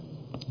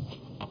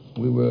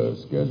We were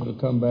scheduled to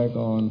come back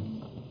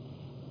on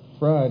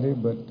Friday,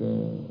 but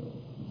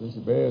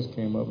Bishop Ayers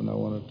came up and I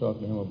wanted to talk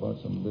to him about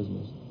some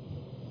business.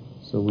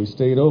 So we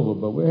stayed over,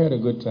 but we had a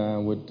good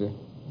time with the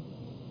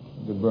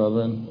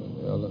brethren,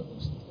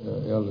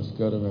 Elder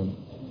Scudder and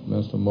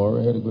Minister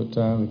Maury. Had a good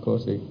time. Of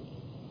course,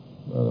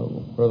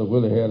 Brother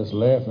Willie had us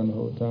laughing the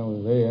whole time we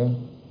were there,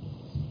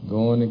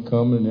 going and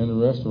coming in the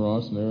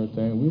restaurants and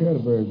everything. We had a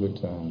very good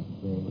time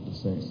being with the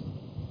saints.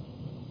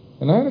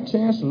 And I had a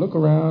chance to look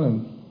around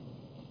and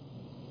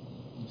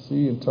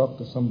see and talk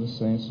to some of the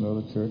saints in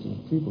other churches.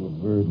 People are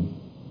burdened.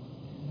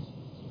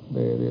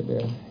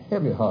 They're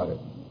heavy-hearted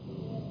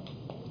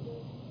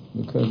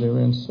because they're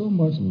in so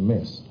much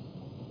mess.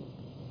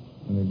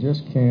 And they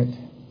just can't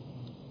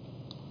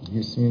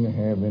seem to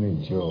have any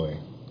joy.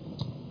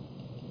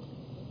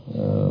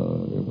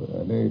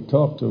 They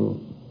talked to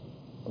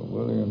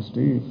Willie and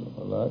Steve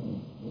a lot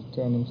and was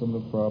telling them some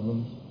of the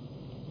problems,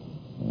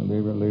 and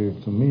they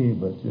related to me.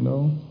 But,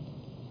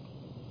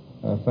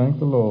 I thank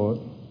the Lord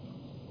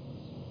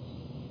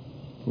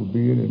for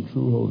being in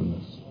true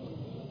holiness.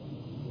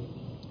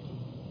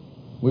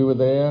 We were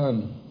there,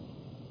 and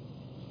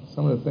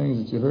some of the things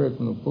that you heard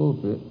from the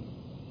pulpit,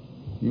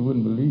 you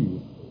wouldn't believe.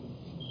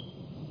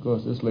 Of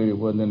course, this lady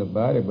wasn't in the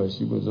body, but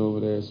she was over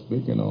there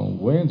speaking on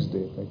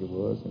Wednesday, I think it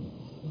was, and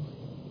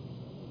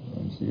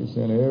she was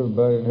saying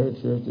everybody in her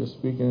church just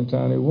speak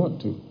anytime they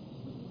want to.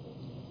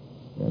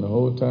 And the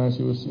whole time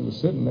she was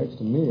sitting next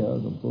to me, I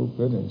was in the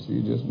pulpit, and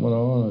she just went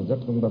on,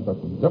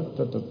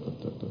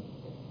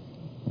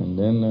 and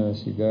then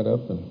she got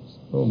up and,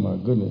 oh my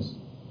goodness,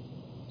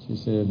 she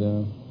said,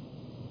 was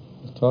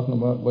talking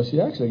about, well, she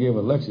actually gave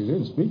a lecture. She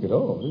didn't speak at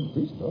all, didn't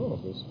preach at all.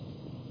 She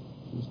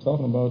was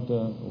talking about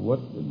what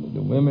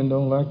the women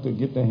don't like to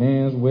get their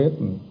hands wet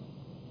and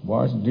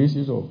wash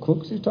dishes or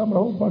cook. She's talking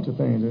about a whole bunch of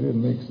things that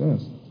didn't make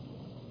sense.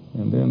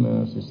 And then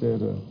she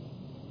said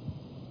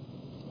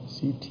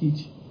she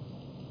teach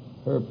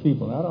her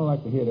people. And I don't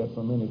like to hear that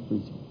from any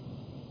preacher,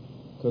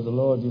 because the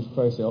Lord Jesus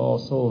Christ said, all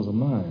souls are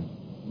mine.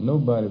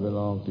 Nobody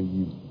belongs to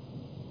you.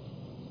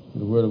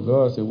 The Word of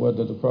God said, what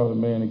does the profit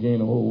man to gain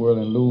the whole world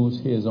and lose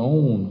his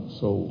own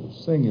soul?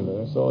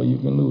 Singular. That's all you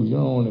can lose. You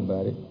don't own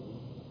anybody.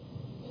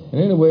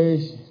 And anyway,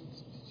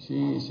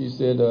 she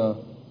said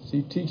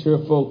she teach her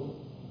folk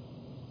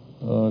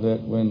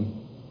that when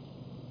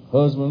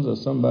husbands or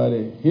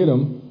somebody hit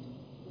them,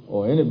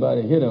 or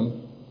anybody hit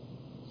them,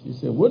 she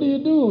said, what do you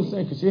do?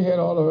 Because she had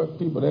all of her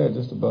people there,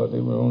 just about. They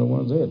were the only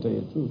ones there, to tell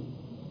you the truth.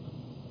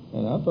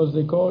 And I thought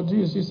they called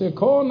Jesus. She said,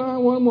 call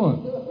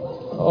 911.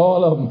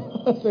 All of them.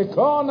 I said,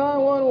 call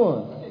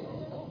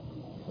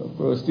 911.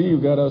 So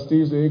Steve got up.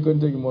 Steve said he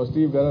couldn't take it more.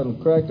 Steve got up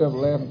and cracked up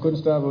laughing, couldn't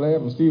stop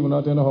laughing. Steve went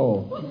out there in the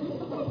hall.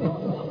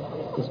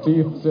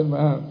 Steve was sitting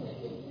behind.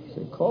 He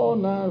said, call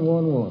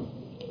 911.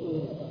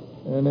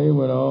 And they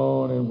went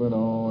on and went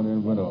on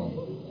and went on.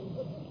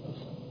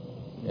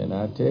 And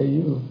I tell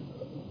you,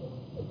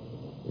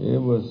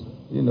 it was,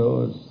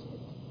 it's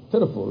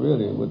pitiful,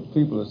 really, what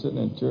people are sitting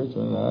in church.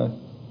 And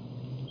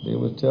they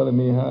were telling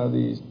me how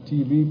these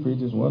TV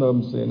preachers, one of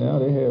them said now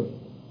they have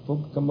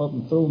folks come up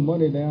and throw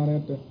money down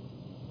at the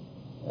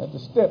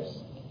steps.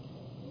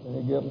 And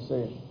they get up and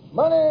say,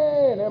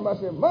 money! And everybody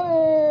said,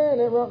 money! And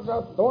everybody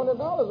started throwing the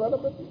dollars right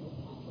up at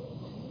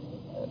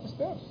the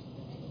steps.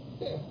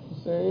 They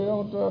say, you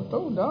don't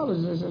throw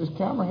dollars. They said this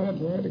camera had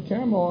the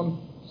camera on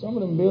some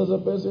of them bills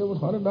up there. Said it was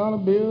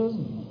 $100 bills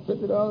and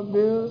 $50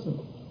 bills. And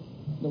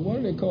no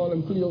wonder they call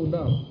them Cleo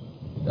dollars.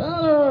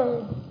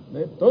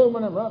 They throw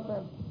them in right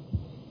there.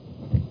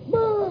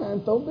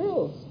 And throw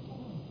bills.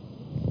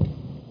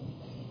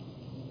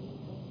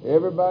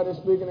 Everybody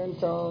speaking in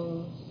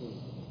tongues.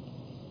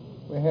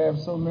 We have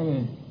so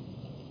many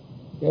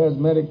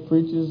charismatic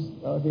preachers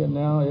out here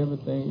now.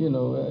 Everything,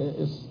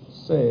 it's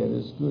sad.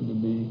 It's good to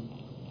be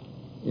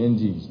in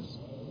Jesus.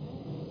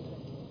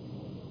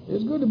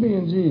 It's good to be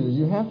in Jesus.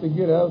 You have to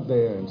get out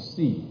there and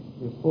see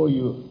before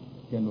you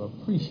can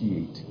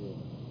appreciate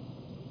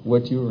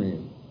what you're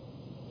in.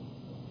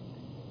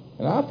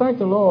 And I thank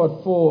the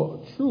Lord for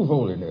true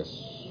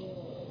holiness.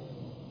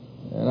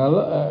 And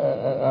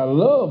I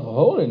love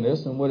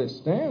holiness and what it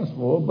stands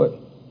for, but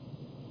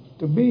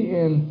to be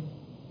in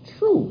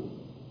true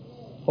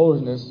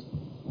holiness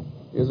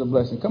is a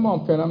blessing. Come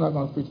on, Penn. I'm not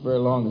going to preach very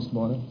long this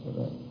morning.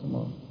 Come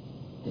on.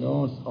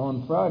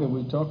 On Friday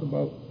we talked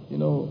about,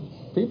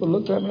 people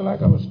looked at me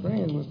like I was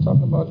strange. We was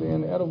talking about the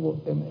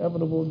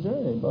inevitable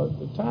journey, about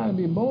the time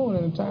to be born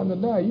and the time to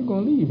die. You're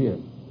going to leave here.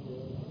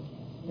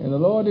 And the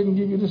Lord didn't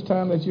give you this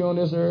time that you're on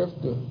this earth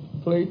to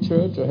play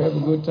church or have a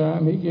good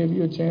time. He gave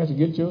you a chance to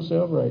get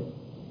yourself right.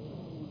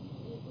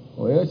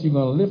 Or else you're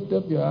going to lift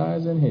up your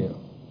eyes in hell.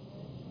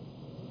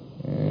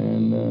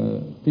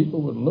 And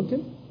people were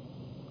looking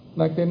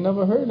like they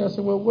never heard. I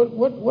said, well,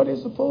 what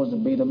is supposed to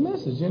be the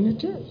message in the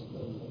church?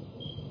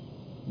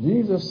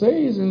 Jesus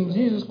saves and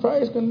Jesus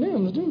Christ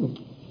condemns, too,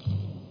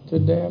 to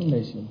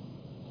damnation.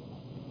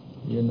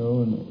 I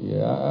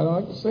don't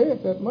like to say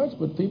it that much,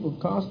 but people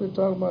constantly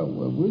talk about,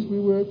 well, wish we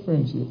were at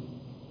friendship.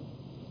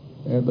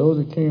 And those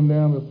that came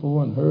down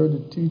before and heard the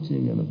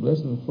teaching and the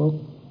blessing of folk,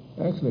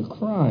 actually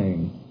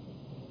crying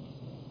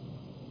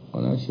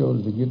on our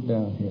shoulders to get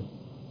down here.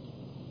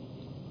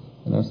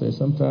 And I say,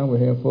 sometimes we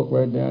have folk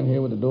right down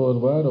here with the doors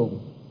wide open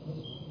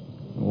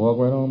and walk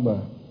right on by.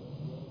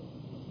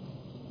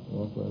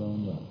 Walk right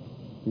on by.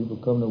 People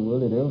come to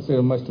Willie. They don't say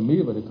much to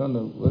me, but they come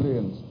to Willie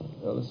and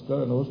Elder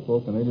Scott and those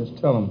folk, and they just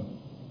tell them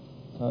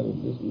how they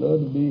just love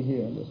to be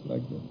here, just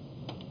like to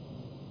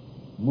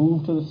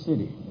move to the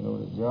city. You know,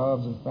 the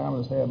jobs and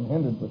families have them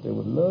hindered, but they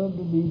would love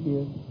to be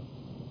here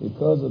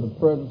because of the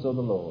presence of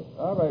the Lord.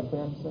 All right,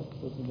 Ben,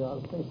 Sister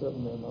John, say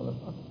something there, Mother.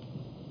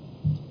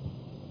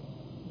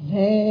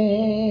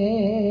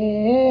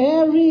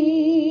 There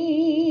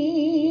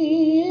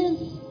is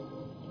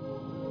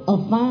a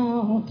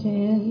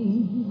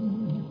fountain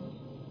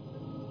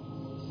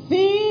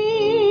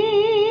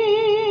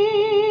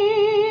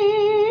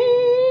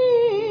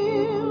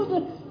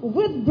filled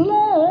with blood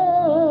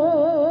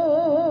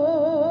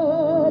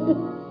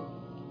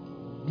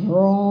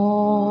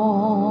drawn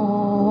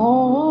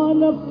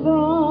from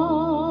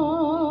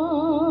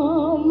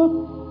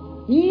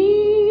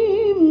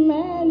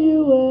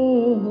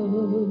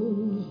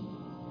Emmanuel's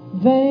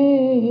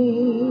vein,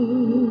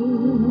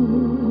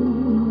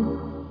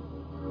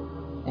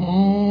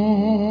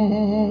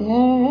 and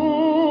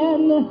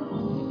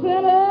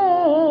sinners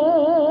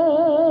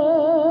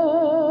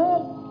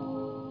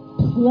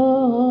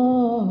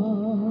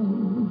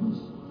plunge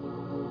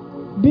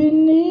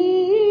beneath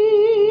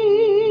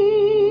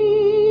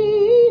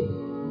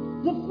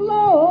the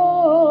flow,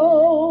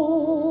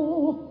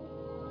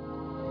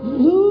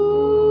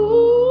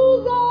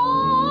 lose all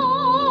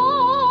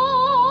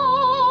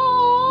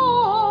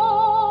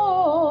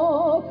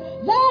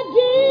that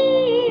gives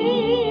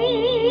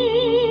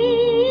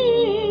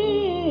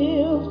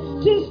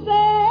to stain,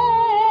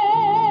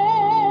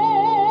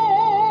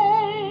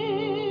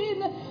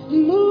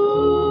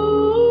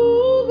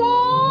 lose all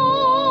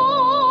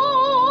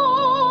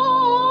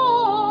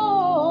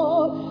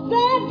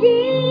that gives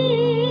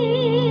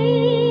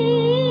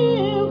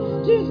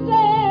to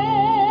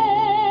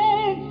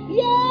stain,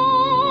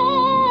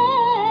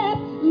 yes,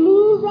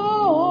 lose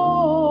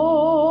all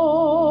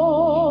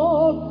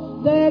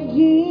that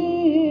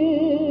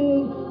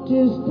gives to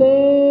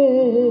stain,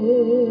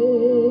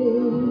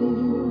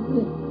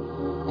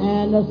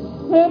 and the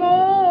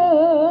sinners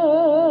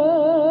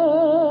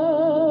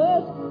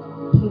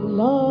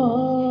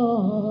plunge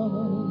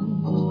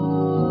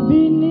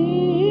beneath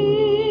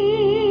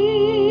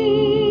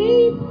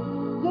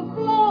the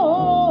flow,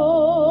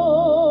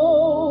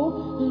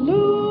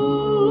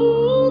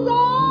 lose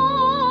all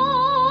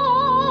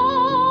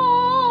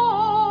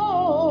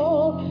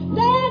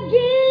that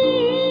gives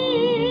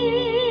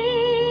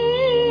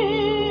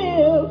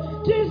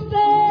to stain.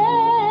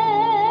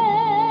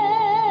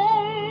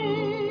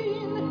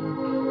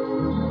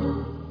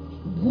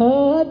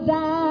 The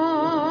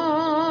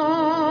dying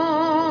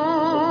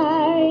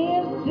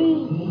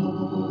thief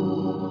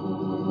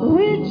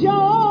rejoice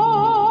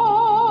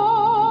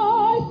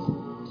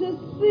to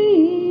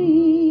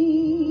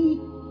see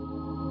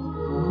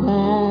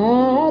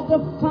that the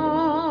fountain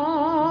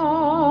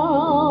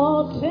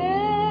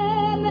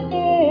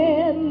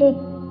in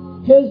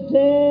his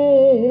day,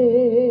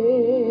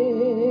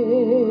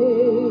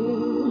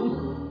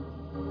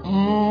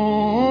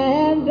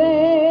 and there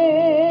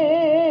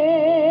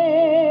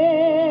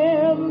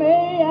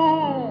may I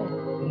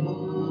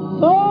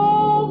go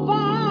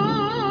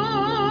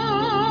vile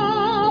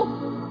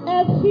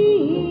as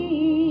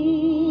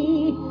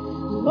he,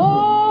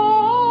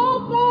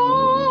 Lord,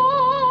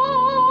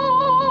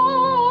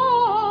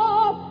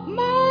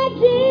 my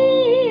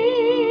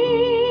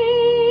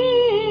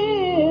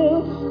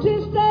guilt to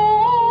stay,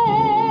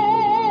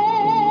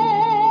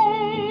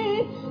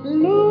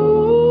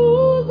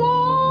 lose all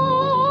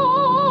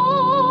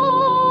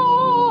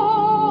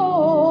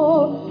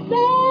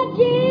that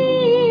gives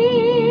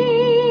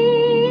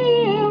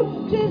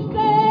to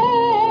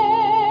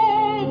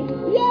stay,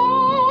 yes,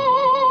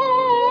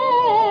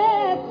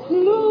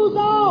 lose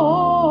all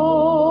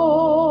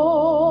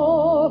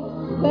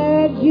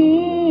that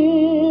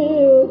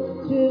gives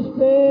to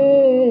stay,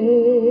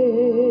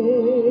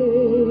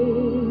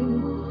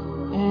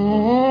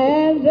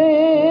 and there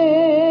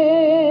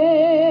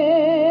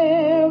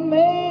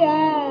may I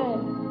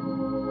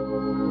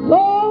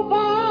go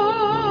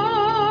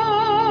vile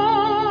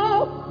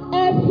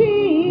as he,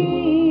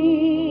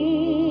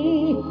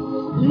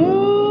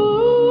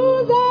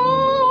 lose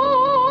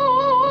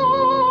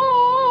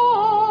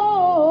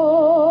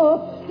all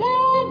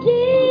that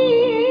gives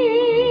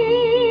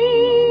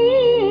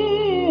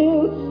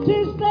to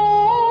stay.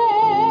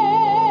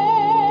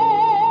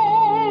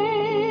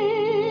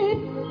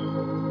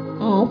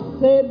 I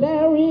say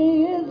there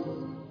is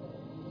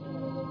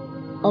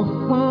a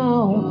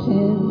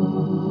fountain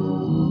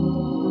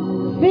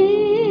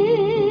filled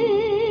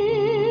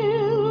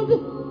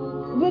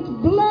with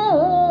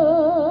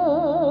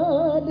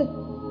blood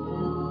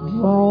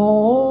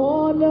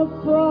drawn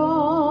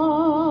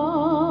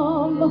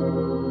from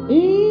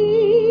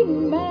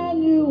Emmanuel's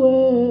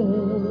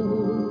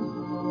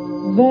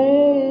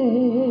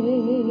vein,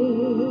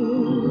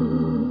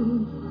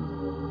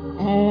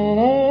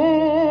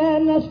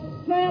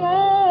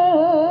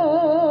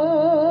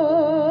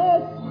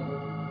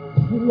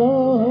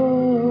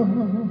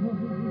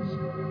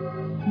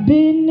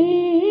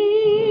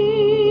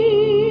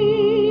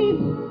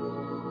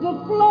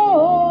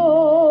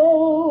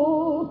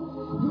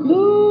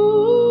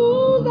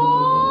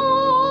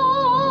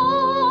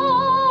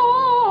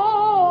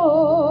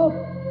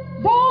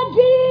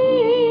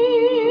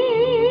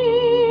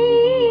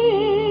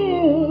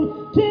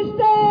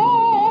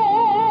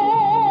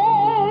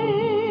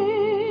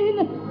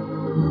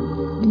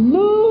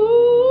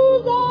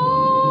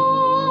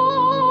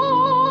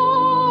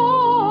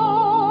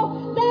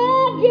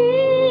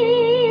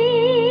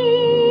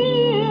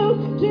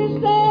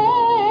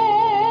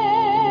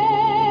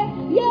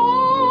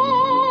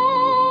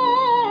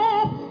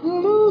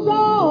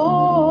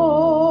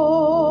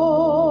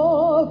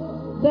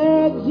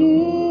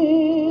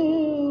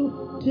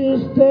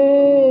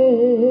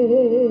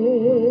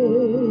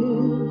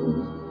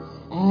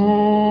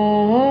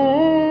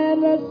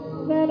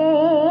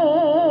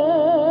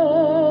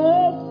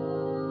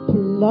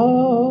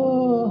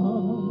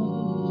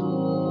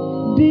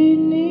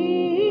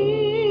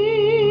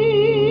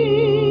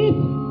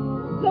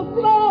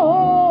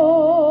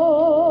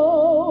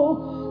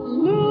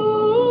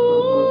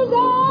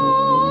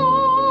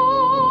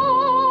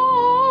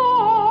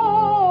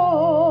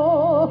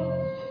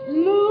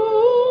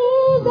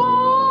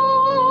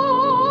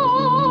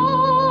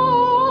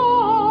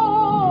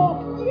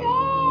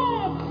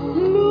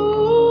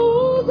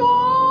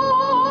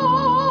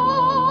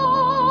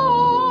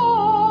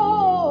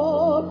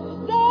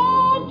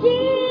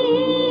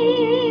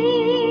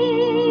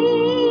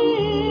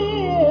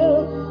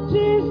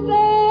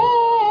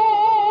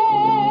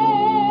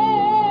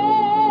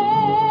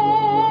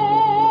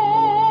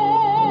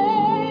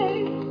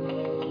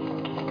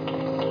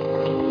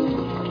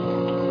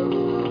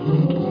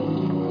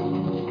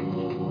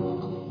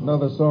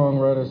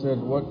 songwriter said,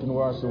 what can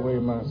wash away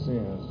my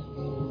sins?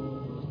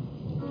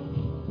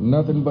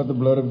 Nothing but the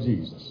blood of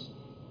Jesus.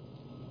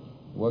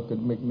 What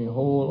could make me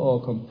whole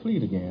or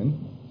complete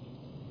again?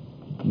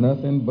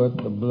 Nothing but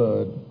the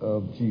blood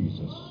of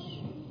Jesus.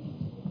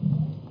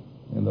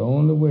 And the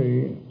only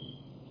way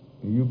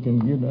you can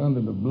get under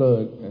the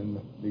blood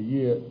in the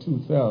year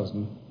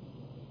 2000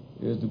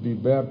 is to be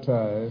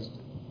baptized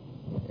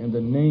in the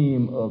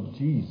name of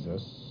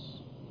Jesus,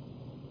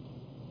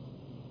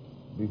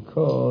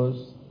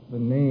 because the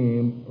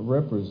name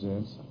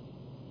represents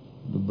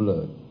the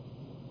blood.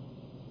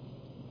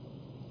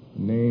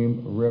 The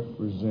name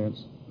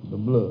represents the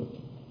blood.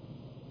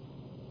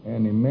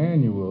 And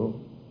Emmanuel,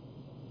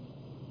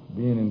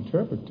 being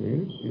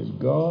interpreted, is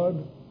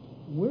God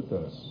with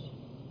us.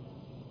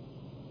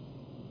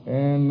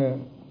 And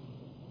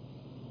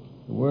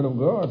the Word of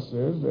God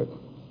says that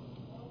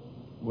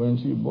when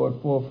she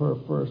brought forth her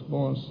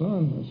firstborn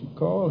son, and she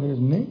called his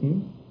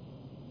name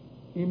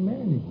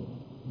Emmanuel.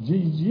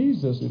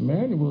 Jesus,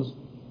 Emmanuel,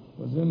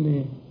 was in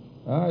the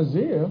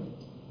Isaiah,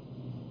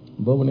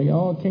 but when they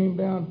all came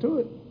down to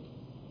it,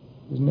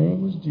 his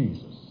name was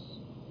Jesus.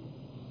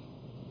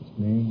 His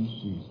name was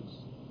Jesus.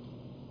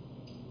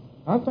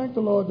 I thank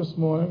the Lord this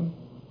morning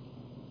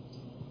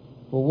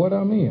for what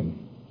I'm in,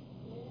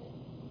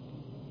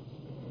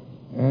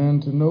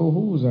 and to know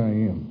whose I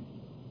am.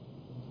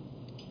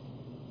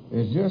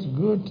 It's just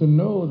good to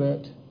know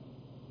that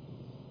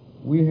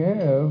we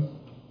have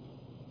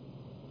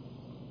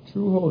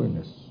true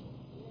holiness.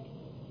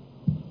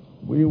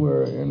 We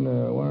were in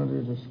one of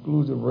these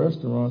exclusive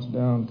restaurants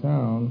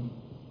downtown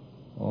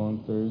on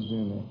Thursday,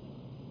 and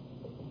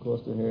of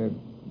course they had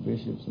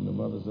bishops and the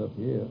mothers up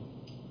here,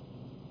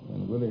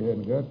 and Willie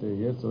hadn't got there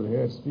yet, so they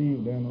had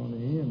Steve down on the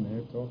end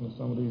there talking to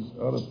some of these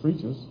other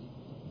preachers,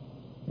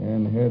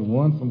 and they had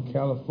one from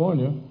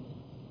California.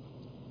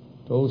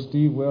 Told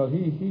Steve, well,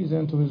 he's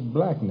into his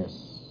blackness.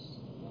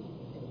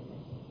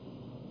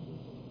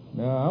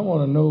 Now, I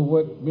want to know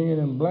what being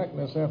in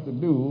blackness have to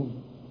do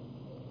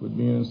with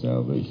being in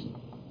salvation.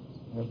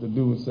 Have to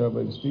do with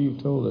salvation. Steve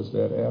told us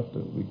that after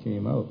we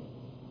came out.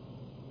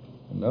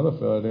 Another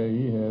fellow there,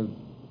 he had,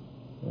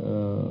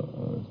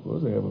 I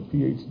suppose they have a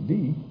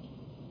PhD,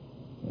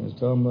 and he's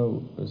talking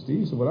about,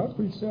 Steve said, well, I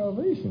preach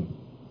salvation.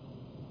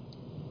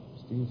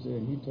 Steve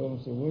said, he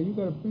told him, well, you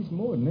got to preach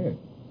more than that.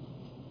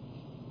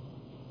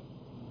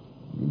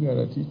 You got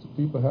to teach the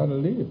people how to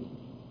live.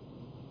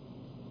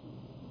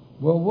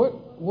 Well,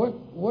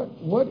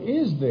 what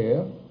is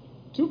there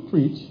to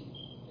preach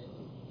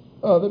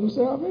other than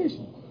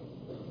salvation?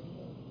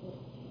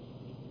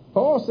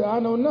 Paul said, I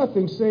know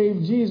nothing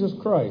save Jesus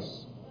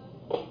Christ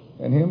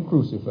and him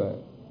crucified.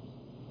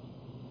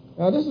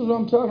 Now, this is what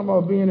I'm talking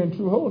about, being in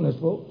true holiness,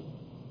 folks.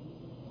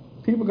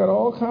 People got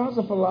all kinds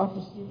of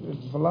philosophies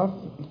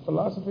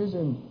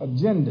and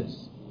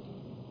agendas.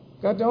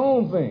 Got their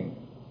own thing.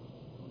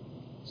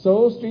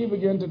 So Steve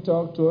began to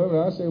talk to him, and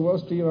I said, well,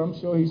 Steve, I'm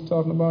sure he's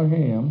talking about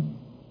ham.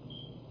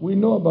 We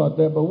know about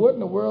that, but what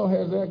in the world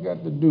has that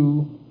got to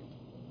do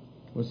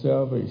with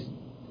salvation?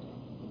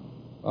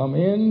 I'm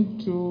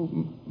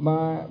into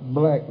my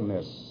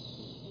blackness.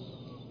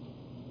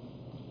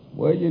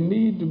 Well, you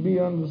need to be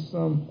under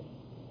some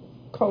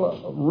color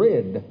of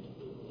red,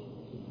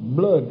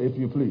 blood, if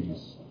you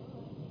please.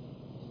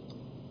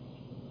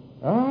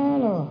 Ah,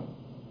 Lord.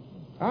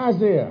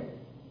 Isaiah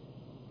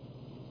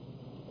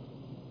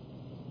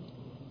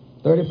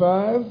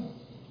 35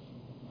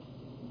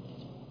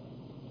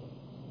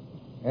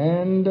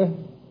 and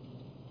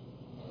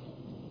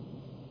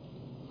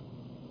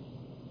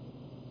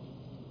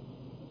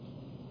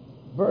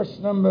verse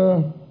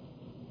number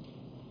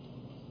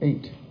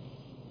 8.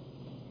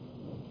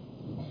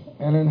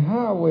 And an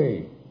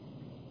highway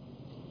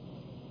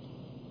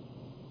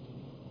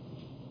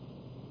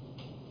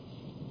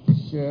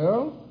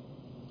shall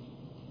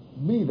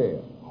be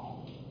there,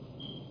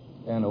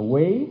 and a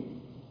way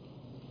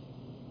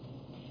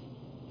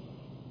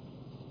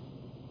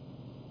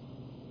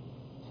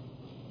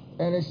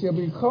and it shall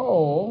be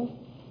called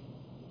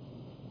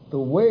the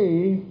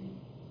way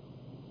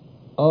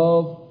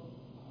of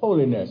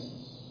holiness.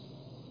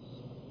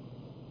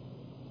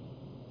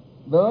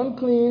 The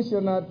unclean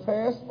shall not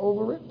pass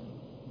over it,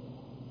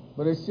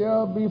 but it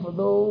shall be for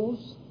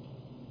those,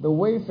 the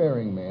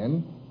wayfaring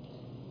men,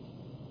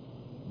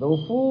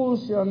 though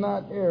fools shall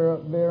not err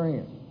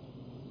therein.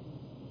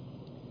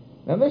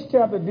 Now this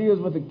chapter deals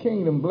with the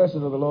kingdom, blessed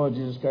of the Lord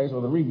Jesus Christ,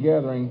 or the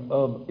regathering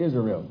of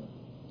Israel.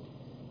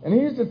 And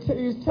he's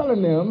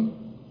telling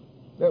them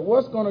that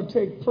what's going to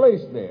take place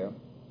there.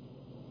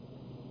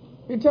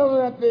 He's telling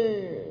them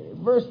that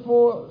verse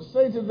 4,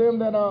 say to them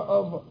that are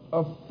of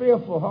a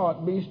fearful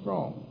heart, be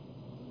strong.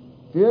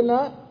 Fear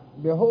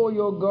not, behold,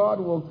 your God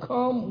will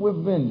come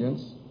with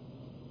vengeance,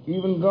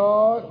 even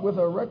God with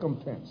a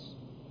recompense.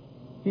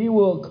 He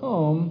will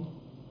come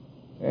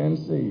and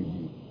save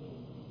you.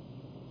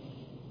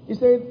 He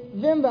said,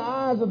 then the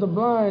eyes of the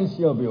blind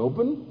shall be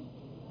opened,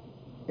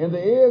 and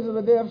the ears of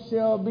the deaf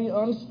shall be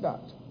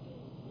unstopped.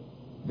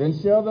 Then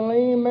shall the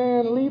lame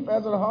man leap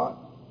as an hart,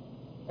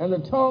 and the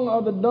tongue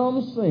of the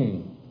dumb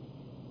sing.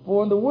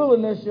 For in the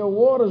wilderness shall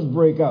waters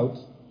break out,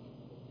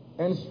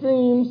 and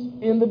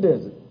streams in the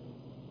desert.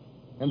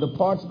 And the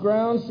parched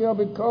ground shall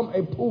become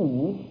a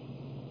pool,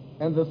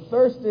 and the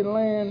thirsty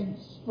land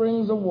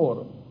springs of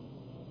water.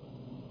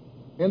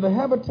 In the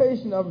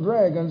habitation of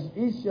dragons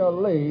each shall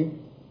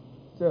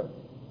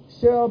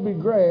be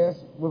grass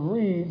with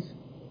reeds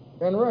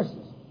and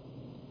rushes.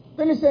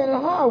 Then he said, and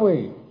the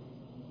highway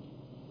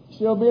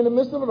shall be in the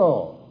midst of it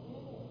all,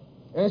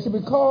 and it shall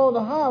be called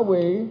the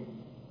highway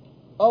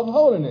of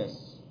holiness.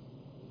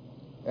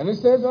 And it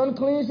says,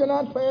 unclean shall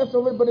not pass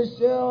over it, but it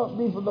shall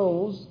be for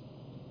those,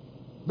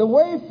 the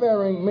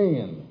wayfaring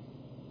men.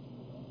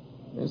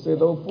 It said,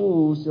 though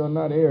fools shall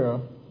not err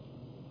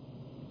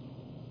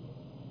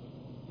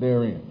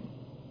therein.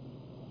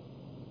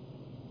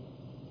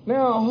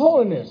 Now,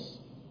 holiness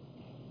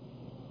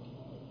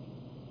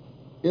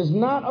is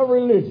not a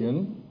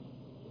religion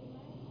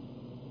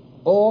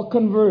or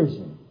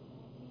conversion.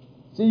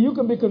 See, you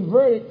can be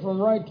converted from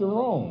right to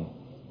wrong.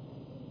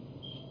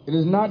 It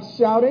is not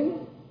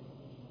shouting,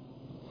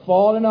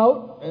 falling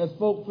out, as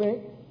folk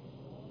think,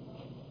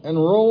 and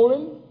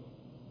rolling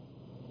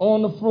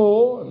on the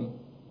floor and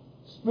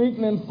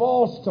speaking in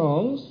false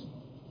tongues.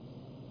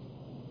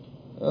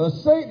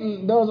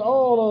 Satan does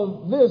all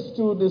of this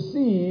to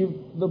deceive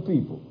the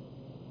people.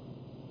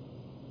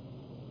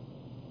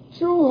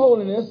 True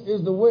holiness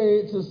is the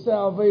way to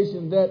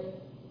salvation that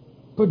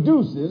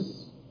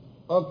produces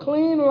a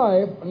clean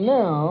life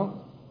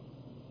now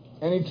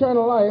and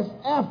eternal life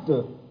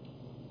after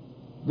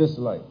this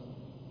life.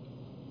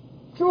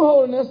 True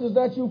holiness is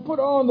that you put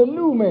on the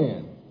new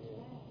man,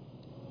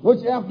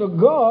 which after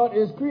God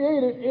is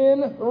created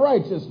in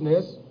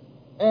righteousness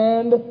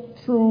and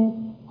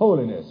true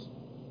holiness.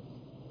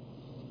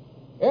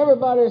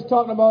 Everybody is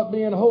talking about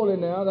being holy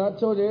now. I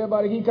told you,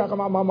 everybody, he talking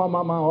about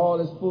all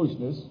this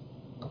foolishness.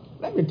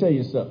 Let me tell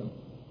you something.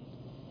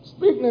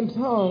 Speaking in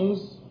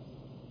tongues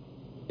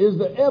is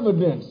the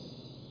evidence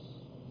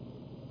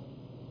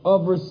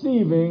of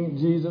receiving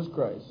Jesus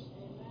Christ.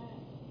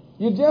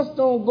 You just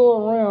don't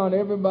go around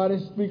everybody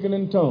speaking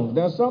in tongues.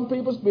 Now, some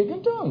people speak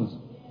in tongues.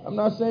 I'm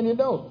not saying you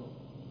don't.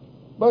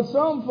 But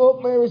some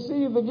folk may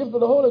receive the gift of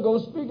the Holy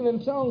Ghost speaking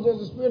in tongues as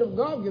the Spirit of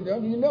God gives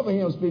them. You never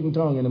hear them speaking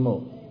tongue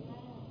anymore.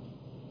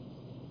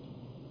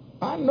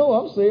 I know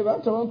I'm saved. I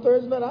told him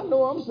Thursday night, I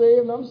know I'm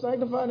saved, and I'm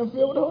sanctified and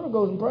filled with the Holy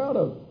Ghost. I'm proud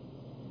of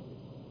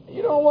it.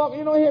 You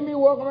don't hear me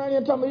walking around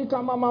here talking about you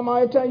come my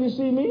mama every time you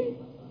see me.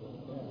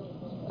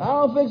 I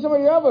don't think some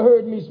of you ever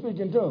heard me speak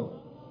in tongues.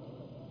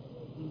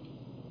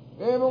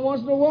 Every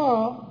once in a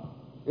while,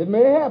 it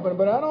may happen,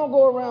 but I don't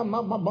go around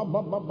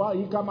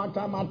you come my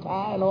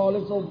tie and all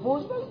this old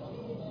foolishness.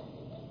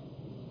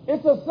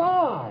 It's a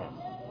sign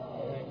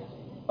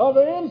of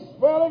the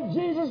indwelling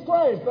Jesus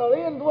Christ,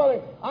 the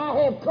indwelling. I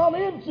have come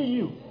into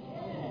you.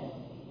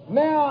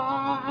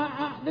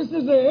 Now, this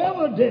is the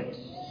evidence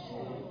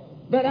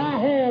that I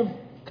have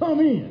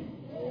come in.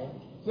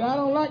 See, I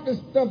don't like this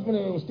stuff.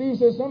 When Steve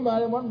said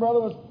one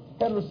brother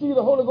had received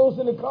the Holy Ghost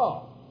in the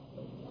car,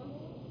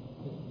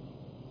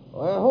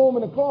 or at home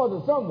in the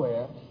closet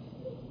somewhere,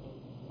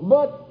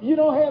 but you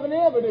don't have any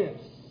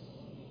evidence.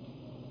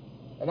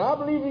 And I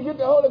believe you get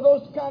the Holy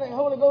Ghost, the kind of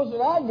Holy Ghost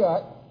that I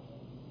got.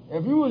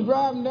 If you was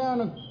driving down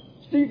the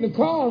street in the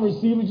car and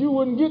received it, you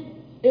wouldn't get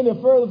any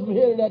further from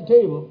here to that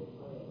table.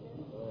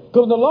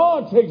 Because the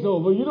Lord takes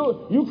over.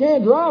 You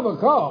can't drive a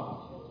car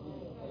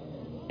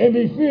and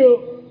be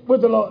filled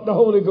with the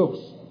Holy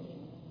Ghost.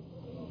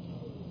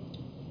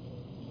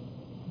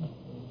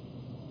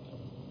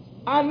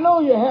 I know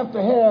you have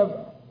to have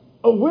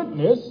a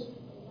witness,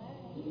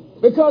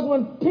 because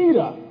when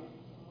Peter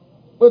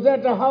was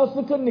at the house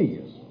of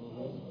Cornelius,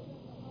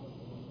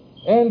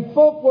 and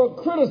folk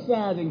were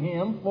criticizing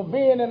him for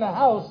being in the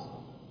house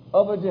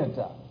of a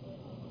Gentile.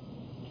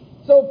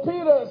 So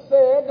Peter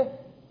said,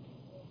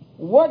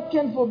 what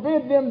can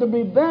forbid them to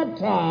be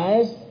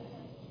baptized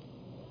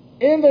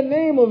in the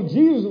name of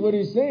Jesus, what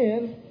he's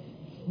saying,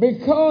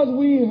 because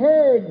we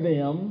heard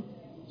them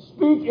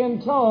speak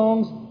in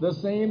tongues the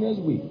same as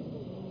we.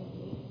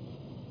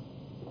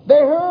 They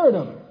heard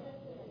him.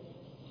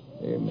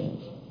 Amen.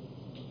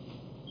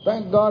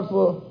 Thank God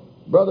for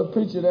brother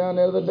preacher down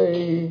the other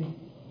day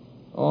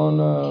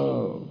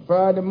on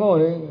Friday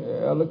morning,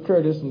 Elder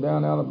Curtis from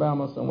down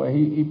Alabama somewhere.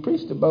 He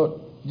preached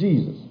about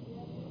Jesus.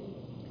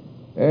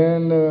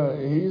 And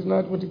he's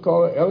not what you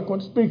call an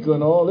eloquent speaker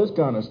and all this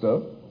kind of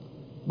stuff.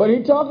 But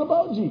he talked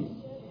about Jesus.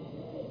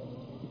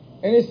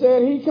 And he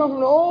said he come from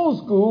the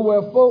old school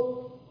where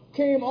folk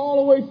came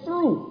all the way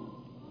through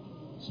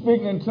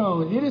speaking in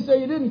tongues. He didn't say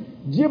you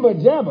didn't jibber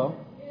jabber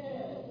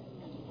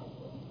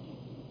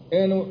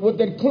and with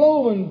that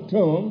cloven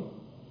tongue,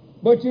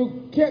 but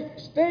you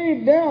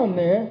stayed down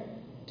there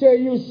till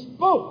you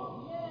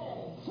spoke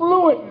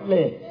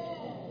fluently.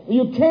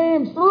 You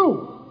came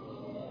through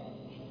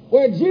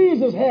where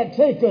Jesus had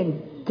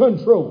taken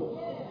control.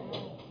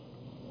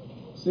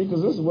 See,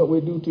 because this is what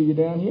we do to you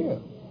down here.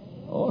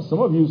 Oh, some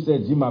of you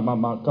said "Gee, my"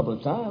 a couple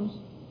of times,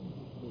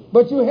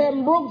 but you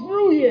haven't broke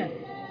through yet.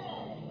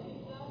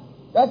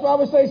 That's why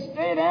we say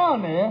stay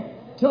down there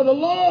till the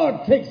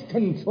Lord takes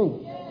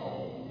control.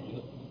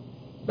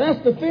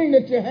 That's the thing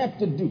that you have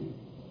to do.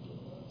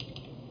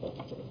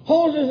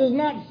 Holiness is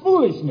not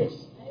foolishness.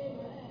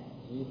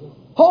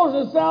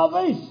 Holiness is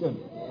salvation.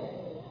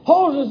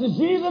 Holiness is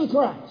Jesus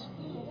Christ.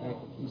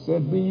 He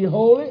said, be ye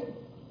holy,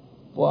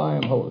 for I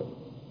am holy.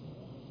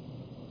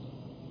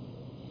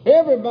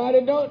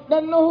 Everybody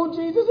doesn't know who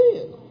Jesus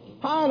is.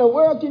 How in the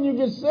world can you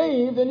get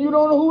saved and you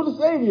don't know who the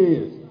Savior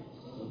is?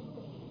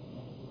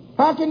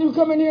 How can you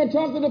come in here and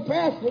talk to the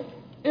pastor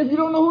if you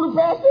don't know who the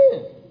pastor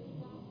is?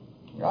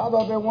 I was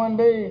out there one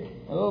day,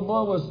 a little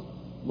boy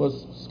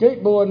was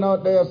skateboarding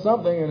out there or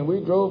something, and we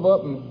drove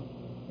up,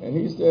 and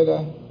he said,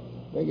 I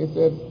think he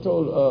said,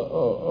 told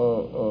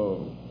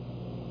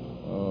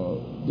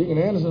Deacon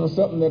Anderson or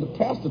something that the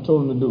pastor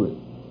told him to do it.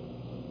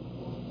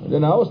 And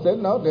then I was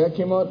sitting out there,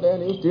 came out there,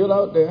 and he was still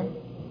out there.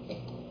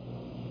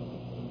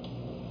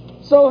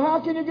 So how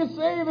can you get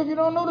saved if you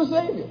don't know the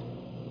Savior?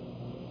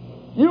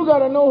 You got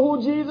to know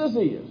who Jesus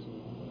is.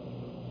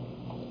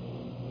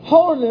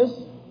 Holiness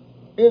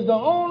is the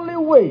only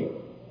way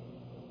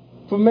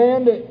for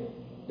man to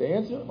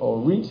enter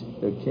or reach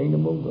the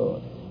kingdom of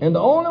God. And the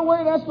only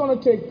way that's going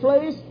to take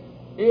place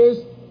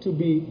is to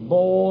be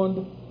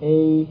born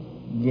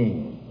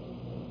again.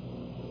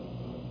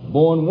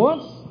 Born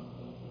once,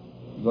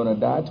 you're going to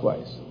die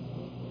twice.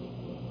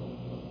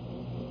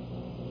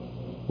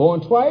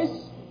 Born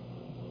twice,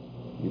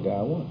 you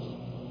die once.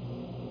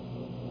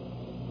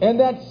 And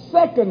that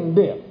second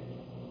death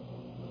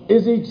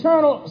is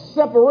eternal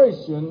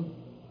separation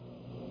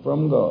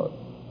from God.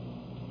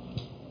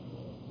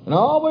 And I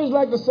always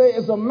like to say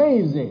it's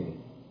amazing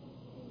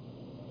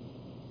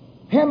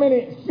how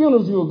many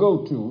funerals you'll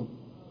go to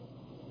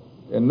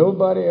and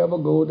nobody ever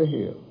go to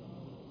hell.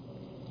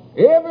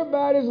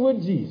 Everybody's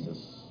with Jesus.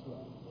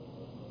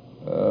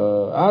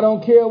 I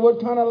don't care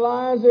what kind of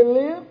lives they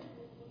lived.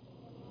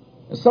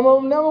 And some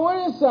of them never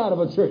went inside of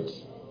a church.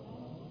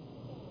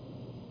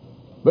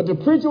 But the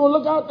preacher will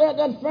look out there at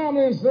that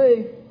family and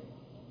say,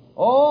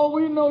 oh,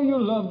 we know you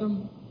loved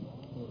them.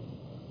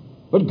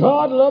 But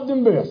God loved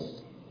him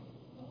best.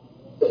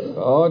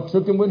 God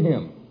took him with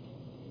him.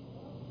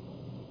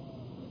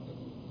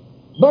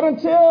 But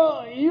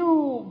until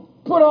you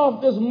put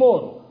off this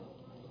mortal,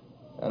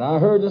 and I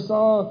heard the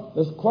song,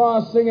 this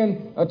choir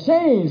singing, a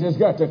change has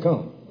got to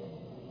come.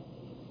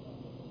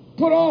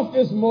 Put off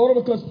this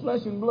mortal because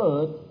flesh and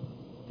blood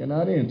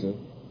cannot enter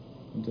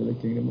into the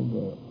kingdom of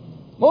God.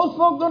 Most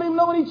folk don't even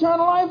know what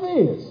eternal life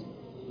is.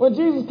 When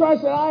Jesus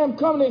Christ said, I am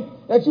coming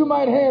that you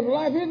might have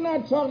life, he's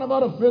not talking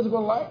about a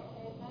physical life.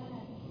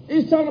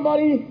 He's talking about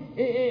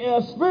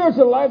a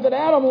spiritual life that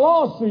Adam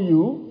lost to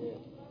you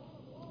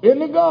in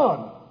the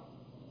garden.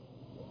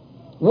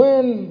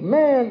 When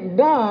man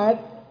died,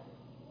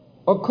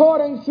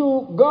 according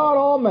to God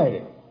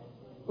Almighty,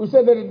 who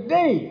said that a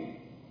day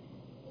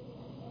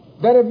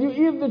that if you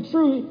eat the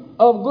tree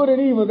of good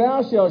and evil,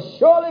 thou shalt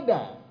surely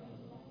die.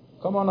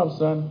 Come on up,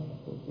 son.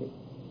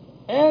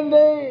 And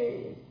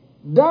they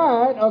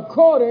died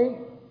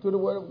according to the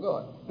word of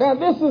God. Now,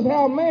 this is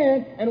how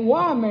man and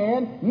why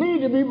man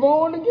need to be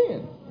born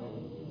again.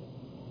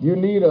 You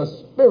need a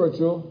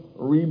spiritual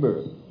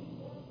rebirth.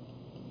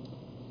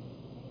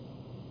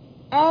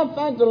 I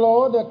thank the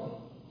Lord that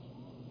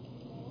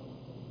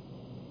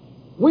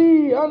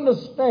we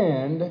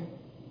understand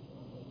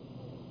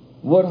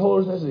what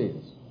holiness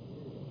is.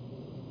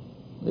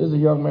 There's a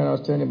young man I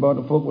was telling you about.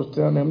 The folk was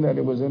telling him that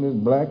it was in his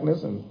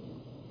blackness and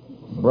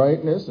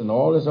brightness and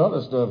all this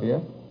other stuff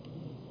here.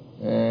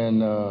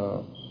 And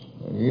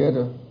he had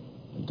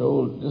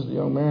told this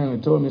young man,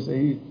 he told me,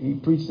 say he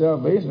preached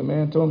salvation. The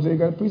man told him, say, you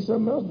got to preach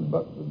something else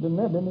than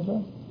that, didn't he,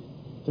 son?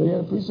 So he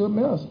had to preach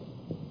something else.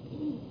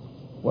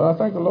 Well, I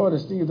thank the Lord that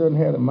Steve doesn't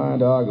have the mind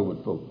to argue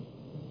with folk.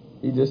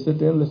 He just sit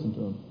there and listen to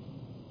him.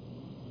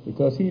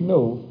 Because he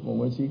knows from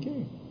whence he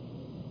came.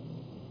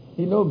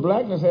 He knows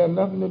blackness had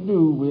nothing to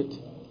do with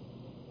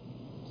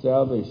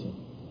salvation.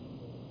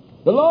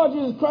 The Lord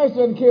Jesus Christ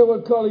doesn't care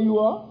what color you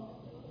are.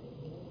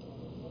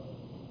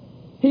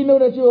 He knows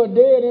that you're a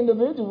dead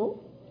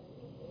individual.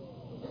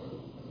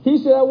 He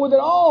said, I would that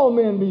all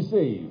men be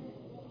saved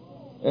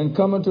and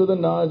come into the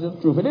knowledge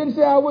of truth. It didn't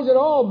say, I wish that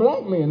all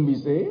black men be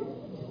saved.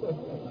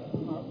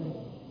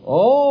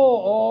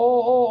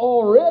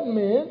 All red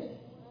men,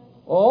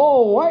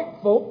 all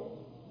white folk.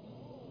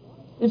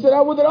 He said,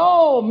 I would that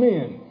all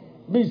men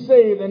be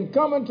saved and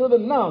come into the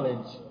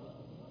knowledge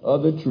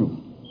of the truth.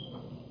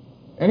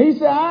 And he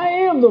said, I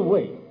am the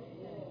way,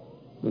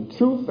 the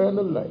truth, and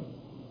the life.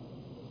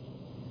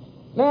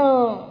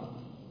 Now,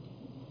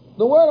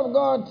 the Word of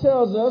God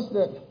tells us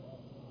that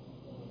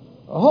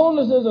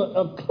holiness is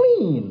a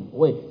clean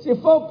way. See,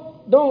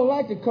 folk don't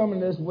like to come in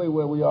this way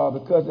where we are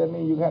because that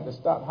means you have to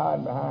stop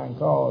hiding behind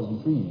cars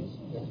and trees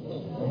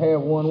and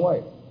have one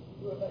wife.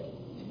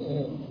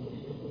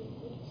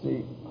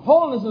 See,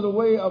 holiness is a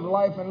way of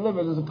life and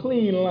living. It's a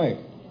clean life.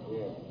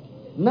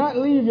 Not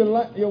leave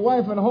your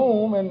wife at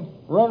home and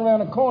run around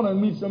the corner and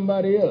meet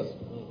somebody else.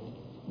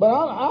 But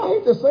I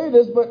hate to say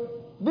this, but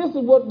this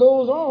is what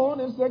goes on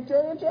in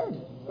sectarian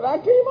churches. But I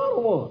came out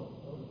of one.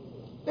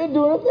 They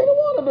do anything they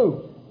want to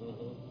do.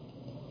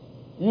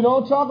 You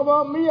don't talk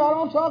about me, I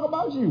don't talk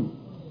about you.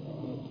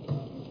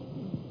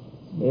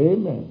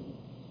 Amen.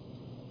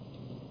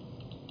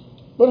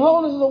 But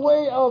holiness is a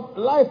way of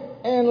life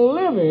and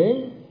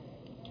living,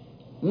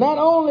 not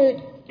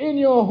only in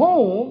your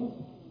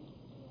home,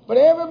 but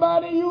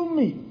everybody you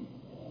meet.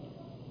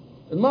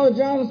 As Mother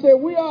Johnson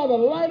said, we are the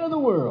light of the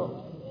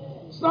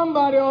world.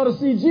 Somebody ought to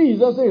see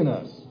Jesus in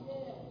us.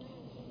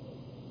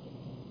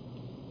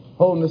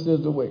 Holiness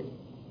is the way.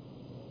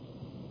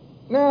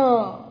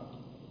 Now,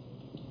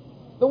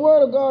 the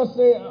Word of God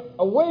says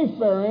a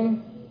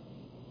wayfaring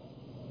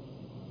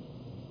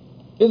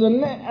is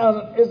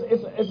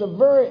a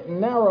very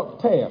narrow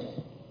path.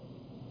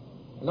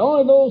 And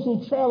only those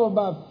who travel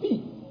by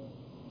feet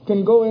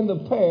can go in the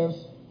path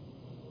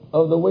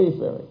of the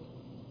wayfaring.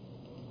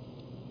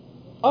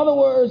 In other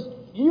words,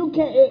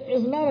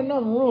 it's not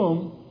enough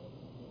room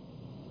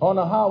on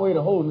the highway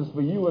to holiness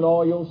for you and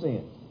all your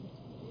sins,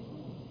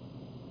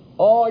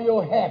 all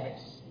your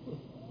habits,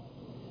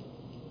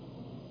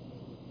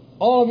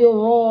 all of your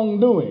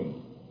wrongdoing.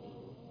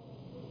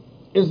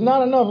 It's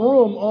not enough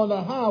room on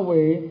the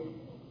highway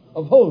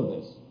of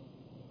holiness.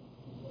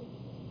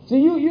 See,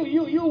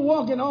 you're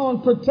walking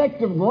on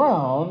protective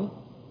ground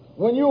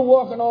when you're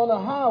walking on the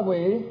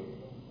highway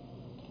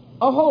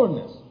of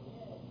holiness.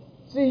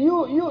 See,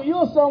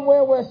 you're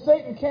somewhere where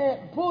Satan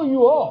can't pull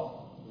you off.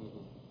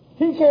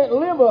 He can't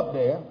live up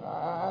there.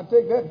 I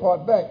take that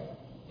part back.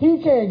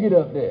 He can't get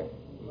up there.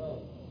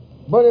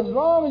 But as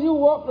long as you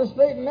walk the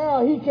straight and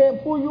narrow, he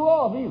can't pull you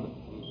off either.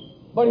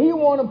 But he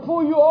want to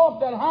pull you off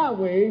that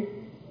highway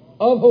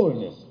of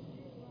holiness,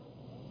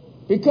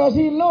 because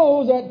he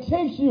knows that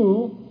takes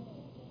you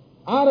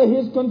out of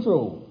his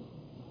control.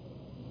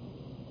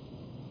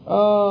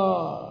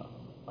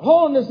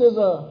 Holiness is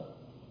a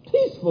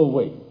peaceful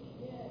way.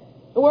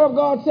 The Word of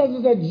God tells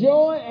us that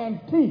joy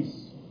and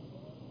peace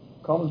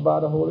comes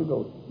by the Holy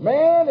Ghost.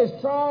 Man is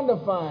trying to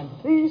find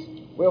peace.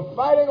 We're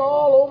fighting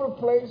all over the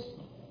place.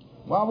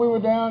 While we were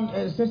down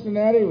in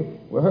Cincinnati,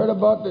 we heard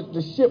about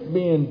the ship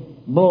being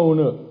blown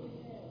up.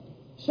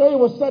 Show you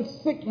with such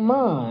sick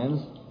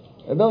minds,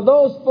 and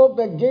those folk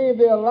that gave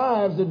their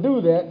lives to do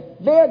that,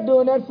 they're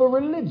doing that for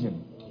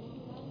religion.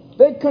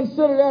 They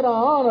consider that an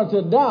honor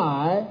to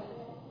die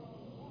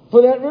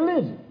for that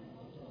religion.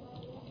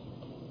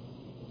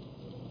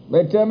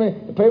 They tell me,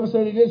 the paper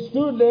said they just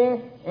stood there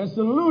and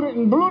saluted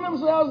and blew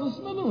themselves to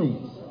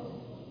smithereens.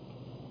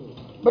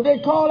 But they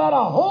call that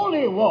a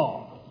holy war.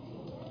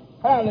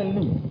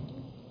 Hallelujah.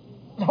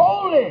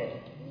 Holy.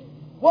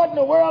 What in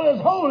the world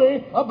is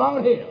holy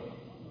about hell?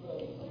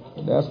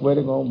 That's where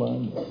they're going to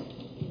bind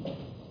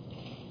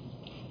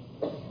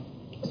it.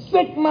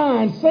 Sick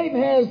mind.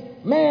 Satan has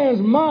man's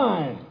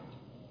mind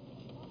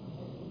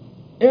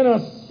in a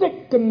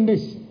sick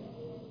condition.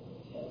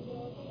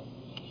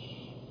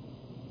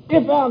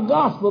 If our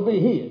gospel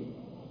be hid,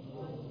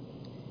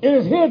 it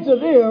is hid to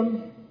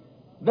them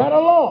that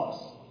are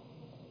lost,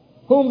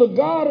 whom the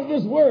God of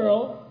this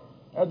world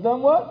has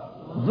done what?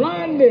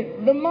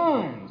 Blinded the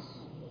minds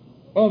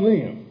of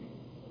them.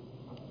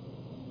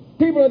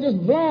 People are just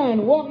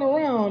blind, walking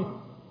around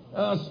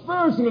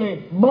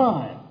spiritually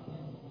blind,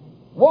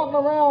 walking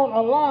around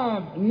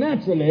alive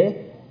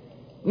naturally,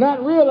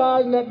 not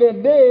realizing that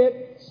they're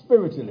dead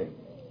spiritually.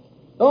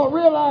 Don't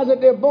realize that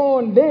they're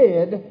born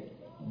dead,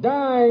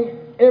 dying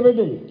every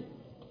day.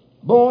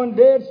 Born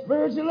dead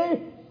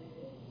spiritually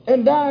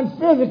and dying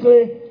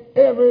physically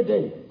every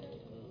day.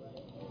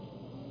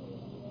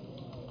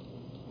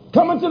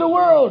 Coming to the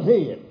world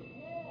here.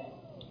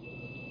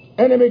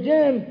 And they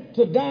begin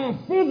to die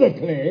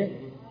physically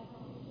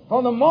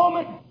from the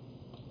moment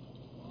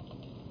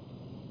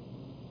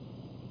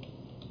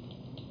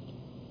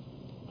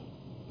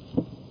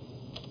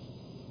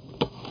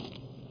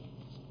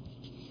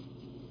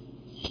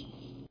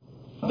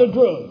the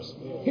drugs.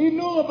 He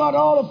knew about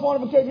all the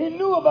fornication. He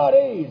knew about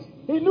AIDS.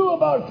 He knew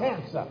about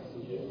cancer.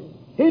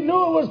 He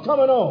knew it was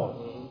coming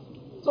on.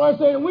 So I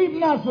said, weep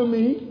not for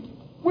me.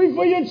 Weep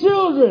for your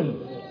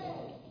children.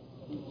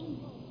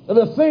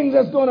 The things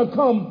that's going to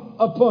come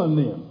upon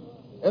them.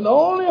 And the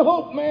only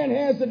hope man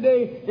has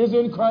today is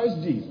in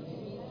Christ Jesus.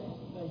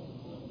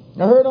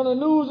 I heard on the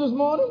news this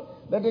morning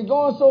that they're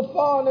going so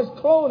far in this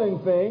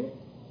cloning thing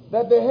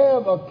that they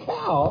have a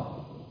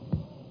cow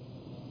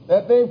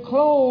that they've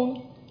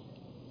cloned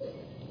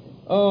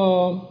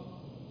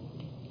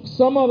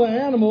some other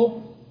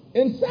animal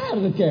inside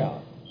of the cow.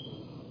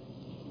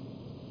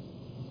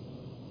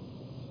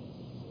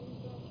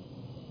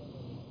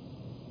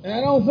 And I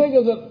don't think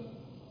it's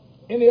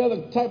any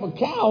other type of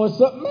cow, it's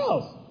something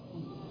else.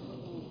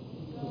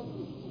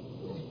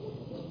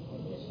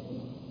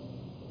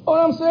 What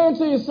I'm saying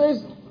to you,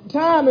 says,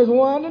 time is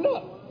winding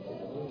up.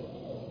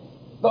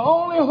 The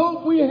only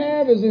hope we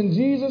have is in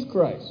Jesus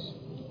Christ.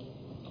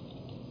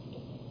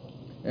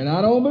 And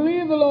I don't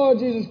believe the Lord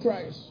Jesus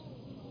Christ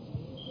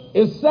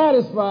is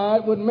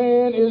satisfied with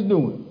man is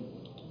doing.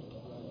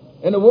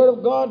 And the Word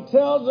of God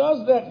tells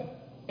us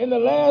that in the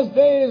last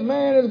days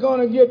man is going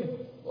to get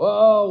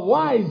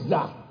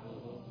wiser.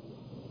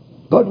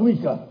 but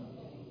weaker.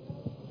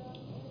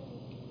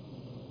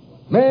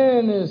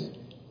 Man is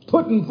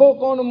putting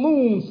folk on the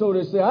moon, so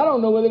they say. I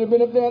don't know whether they've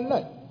been up there or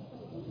not.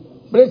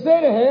 But they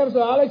say they have,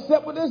 so I'll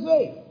accept what they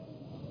say.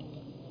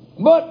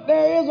 But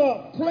there is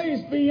a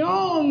place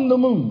beyond the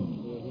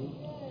moon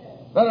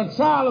that a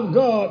child of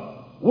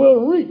God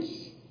will reach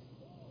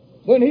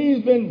when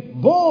he's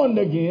been born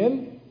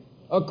again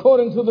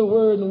according to the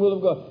word and will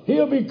of God.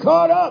 He'll be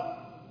caught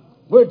up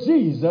with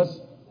Jesus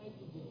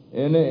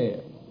in the air.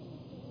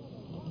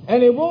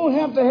 And he won't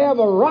have to have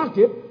a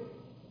rocket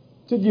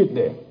to get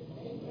there.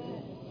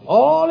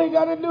 All he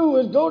got to do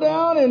is go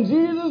down in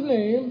Jesus'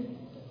 name,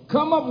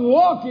 come up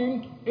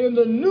walking in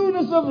the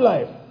newness of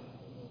life,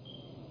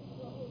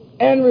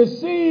 and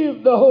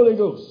receive the Holy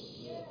Ghost.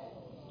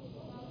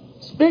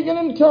 Speaking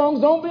in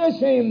tongues, don't be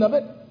ashamed of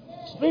it.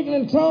 Speaking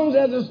in tongues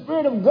as the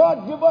Spirit of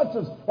God give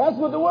utterance. That's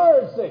what the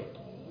words say.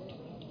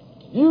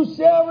 You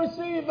shall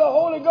receive the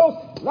Holy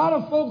Ghost. A lot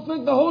of folks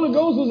think the Holy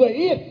Ghost is a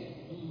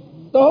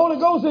it. The Holy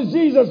Ghost is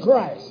Jesus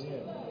Christ.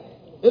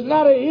 It's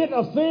not a it,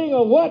 a thing,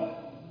 or what.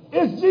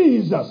 It's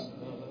Jesus.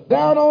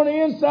 Down on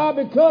the inside,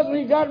 because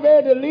when he got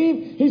ready to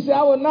leave, he said,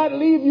 I will not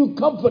leave you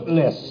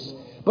comfortless,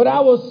 but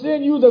I will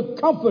send you the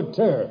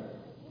Comforter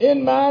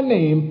in my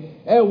name,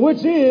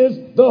 which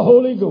is the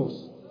Holy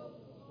Ghost.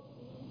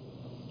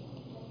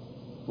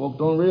 Folks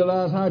don't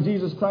realize how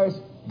Jesus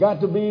Christ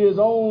got to be his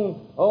own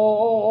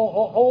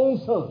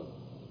son.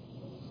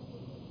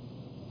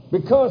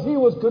 Because he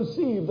was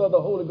conceived of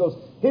the Holy Ghost.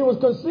 He was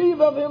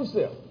conceived of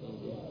himself.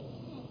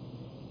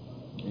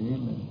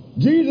 Amen.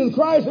 Jesus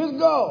Christ is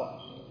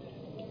God.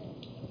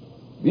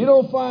 You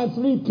don't find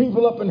three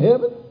people up in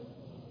heaven.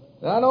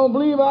 And I don't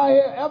believe I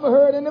ever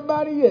heard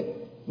anybody yet,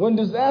 when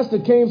disaster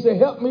came, say,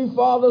 help me,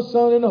 Father,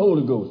 Son, and the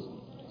Holy Ghost.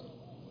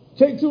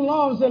 Take too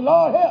long and say,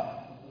 Lord, help.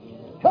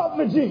 Help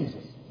me, Jesus.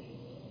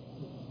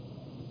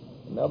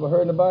 Never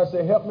heard anybody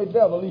say, help me,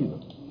 devil, either.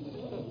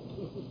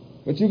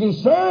 But you can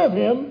serve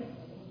him,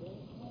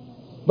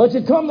 but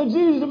you come to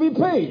Jesus to be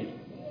paid.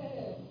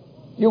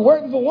 You're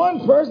working for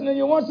one person and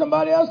you want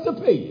somebody else to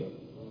pay you.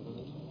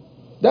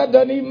 That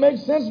doesn't even make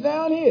sense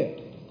down here.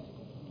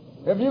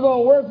 If you're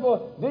going to work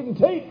for Dick and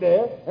Kate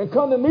there and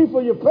come to me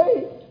for your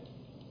pay,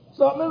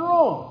 something is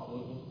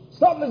wrong.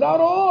 Something is out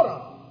of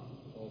order.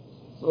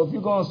 So if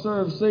you're going to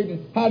serve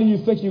Satan, how do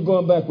you think you're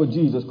going back with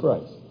Jesus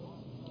Christ?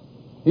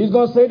 He's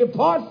going to say,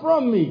 depart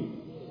from me.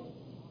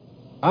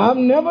 I've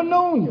never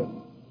known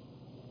you.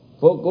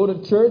 Folk go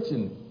to church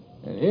and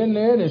in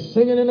there they're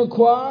singing in the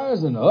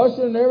choirs and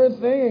ushering and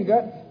everything and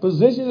got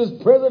positions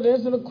as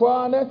presidents in the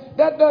choir and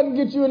that doesn't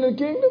get you into the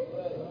kingdom.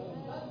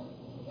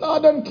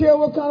 God doesn't care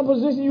what kind of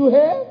position you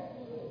have.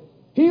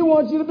 He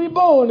wants you to be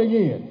born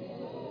again.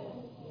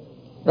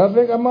 I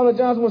think our Mother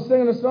Johnson was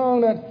singing a song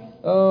that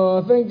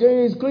I think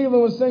James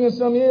Cleveland was singing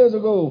some years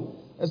ago.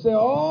 And said,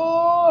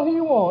 all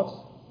he wants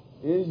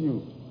is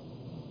you.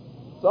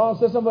 The song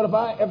says something,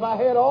 but if I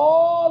had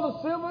all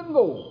the silver and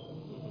gold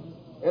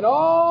and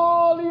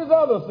all these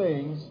other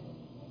things,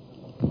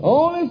 the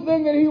only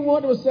thing that he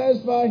wanted to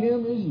satisfy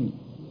him is you.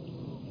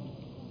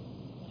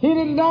 He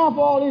didn't die for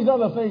all these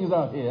other things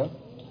out here,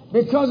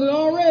 because it's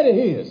already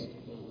his.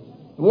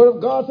 The word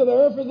of God said the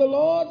earth is the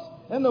Lord's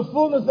and the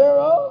fullness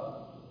thereof.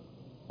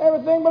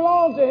 Everything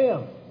belongs to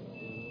him.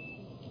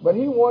 But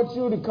he wants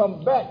you to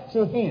come back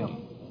to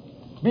him.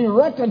 Be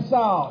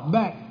reconciled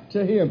back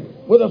to him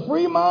with a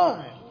free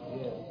mind.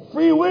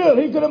 Free will.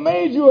 He could have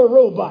made you a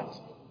robot.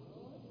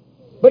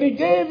 But he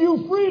gave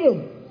you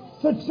freedom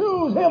to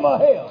choose him or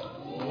hell.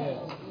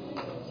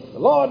 The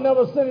Lord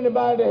never sent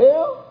anybody to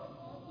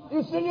hell.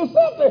 You send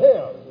yourself to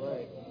hell.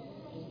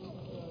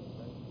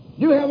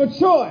 You have a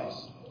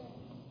choice.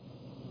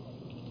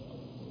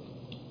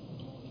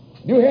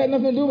 You had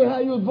nothing to do with how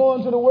you was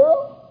born to the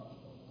world.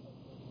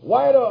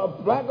 White or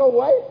black or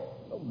white,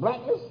 or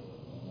blackness,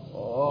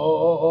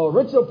 or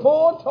rich or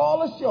poor,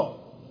 tall or short.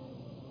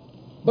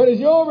 But it's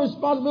your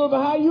responsibility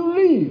for how you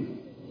live,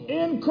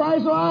 in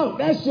Christ or out.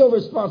 That's your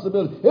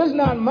responsibility. It's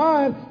not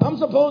mine. I'm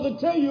supposed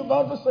to tell you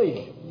about the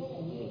Savior.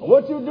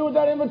 What you do with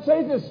that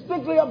invitation is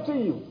strictly up to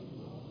you.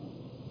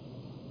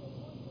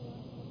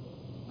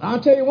 I'll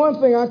tell you one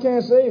thing, I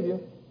can't save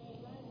you.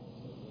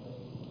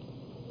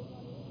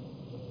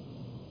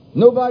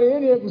 Nobody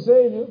in here can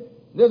save you.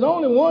 There's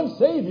only one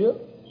Savior,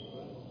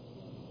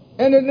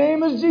 and his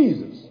name is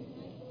Jesus.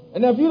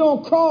 And if you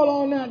don't call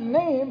on that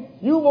name,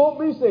 you won't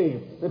be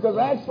saved. Because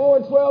Acts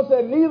 4:12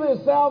 said, neither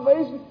is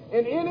salvation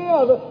in any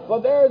other,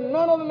 for there is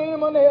none other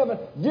name under heaven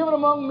given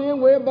among men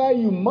whereby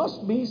you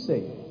must be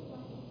saved.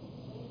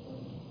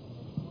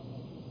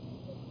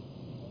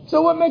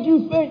 So what makes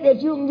you think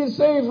that you can get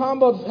saved? How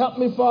about help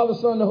me, Father,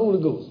 Son, and the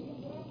Holy Ghost?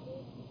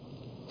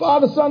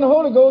 Father, Son, and the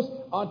Holy Ghost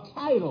are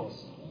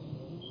titles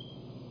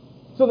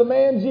to the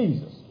man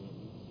Jesus.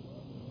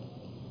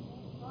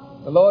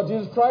 The Lord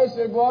Jesus Christ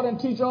said, go out and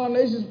teach all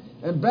nations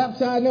and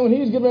baptize them. When he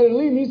was getting ready to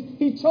leave,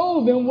 he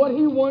told them what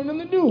he wanted them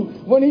to do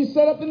when he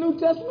set up the New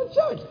Testament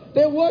church.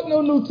 There was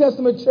no New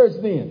Testament church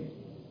then.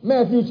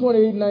 Matthew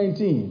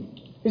 28:19.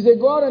 He said,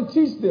 go out and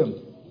teach them.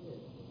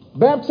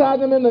 Baptize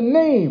them in the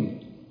name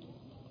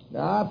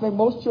Now, I think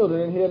most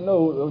children in here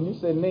know when you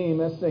say name,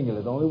 that's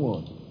singular. There's only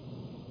one.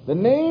 The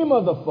name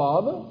of the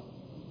Father,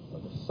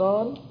 of the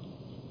Son,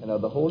 and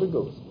of the Holy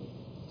Ghost.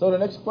 So the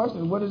next question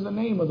is, what is the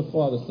name of the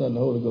Father, Son, and the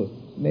Holy Ghost?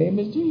 The name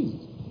is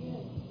Jesus.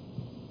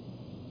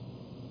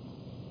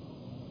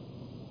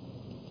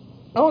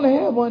 I only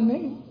have one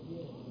name.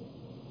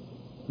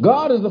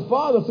 God is the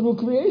Father through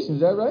creation.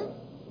 Is that right?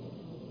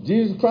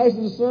 Jesus Christ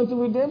is the Son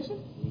through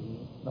redemption.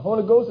 The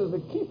Holy Ghost is the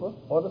keeper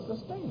or the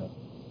sustainer.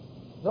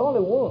 There's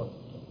only one.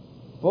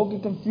 Folk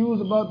get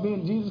confused about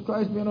Jesus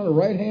Christ being on the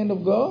right hand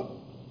of God.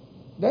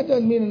 That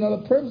doesn't mean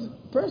another person.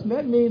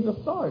 That means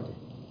authority.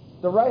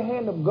 The right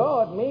hand of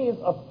God means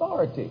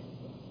authority.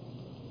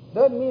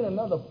 Doesn't mean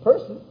another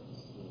person.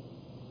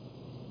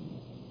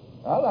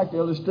 I like the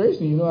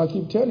illustration. You know, I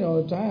keep telling you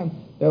all the time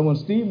that when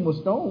Stephen was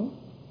stoned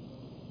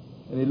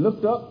and he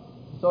looked up,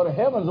 saw the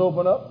heavens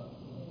open up,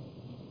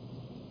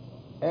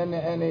 and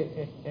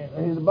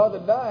he's about to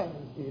die,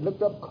 he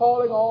looked up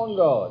calling on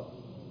God,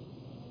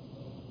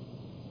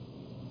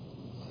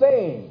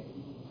 saying,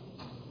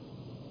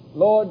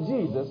 Lord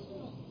Jesus,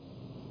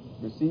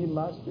 receive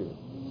my spirit.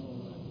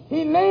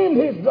 He named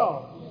his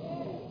God.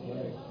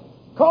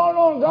 Calling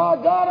on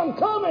God, God, I'm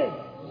coming.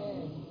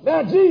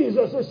 Now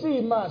Jesus,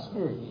 receive my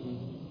spirit.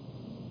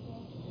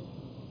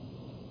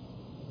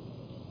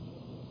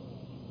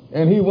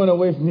 And he went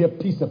away from here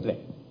peaceably,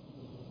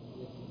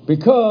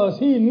 because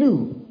he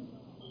knew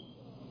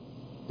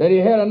that he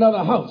had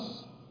another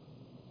house,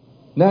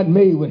 not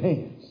made with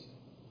hands,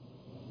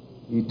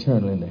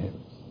 eternal in the heavens.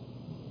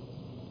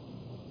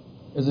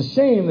 It's a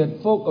shame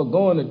that folk are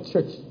going to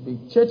church, be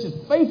churches,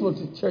 faithful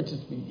to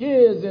churches for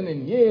years in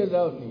and years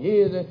out and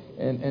years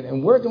in,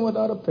 and working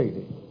without a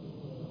payday.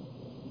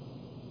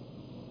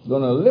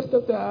 Going to lift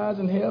up their eyes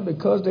in hell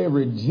because they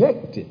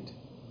rejected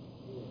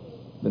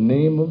the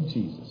name of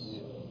Jesus.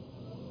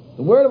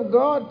 The Word of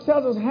God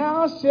tells us,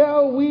 how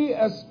shall we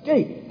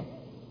escape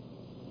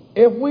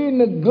if we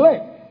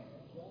neglect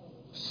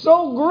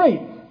so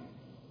great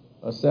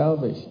a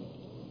salvation?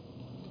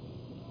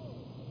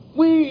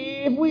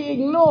 If we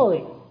ignore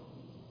it,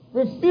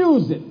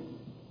 refuse it,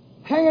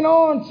 hanging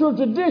on to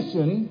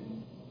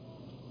tradition,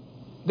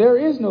 there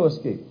is no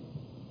escape.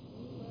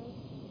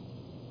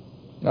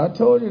 Now, I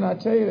told you, and I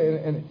tell you,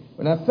 and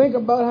when I think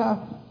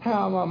about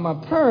how my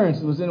parents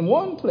was in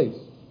one place,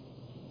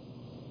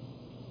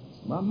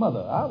 my mother,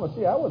 I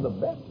was a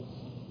Baptist,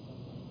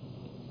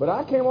 but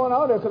I came on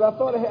out there because I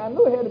thought I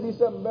knew it had to be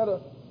something better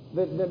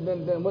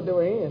than what they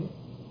were in.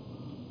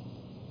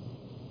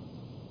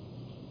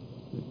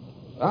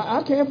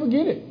 I can't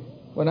forget it.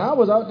 When I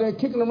was out there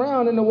kicking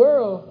around in the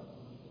world,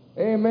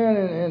 amen,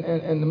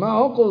 and my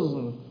uncles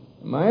and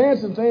my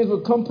aunts and things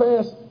would come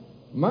past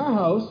my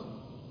house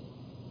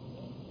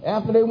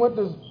after they went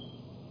to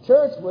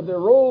church with their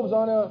robes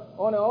on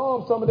their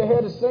arms. Some of them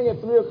had to sing at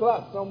 3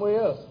 o'clock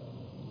somewhere else.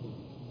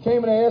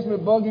 Came and they asked me,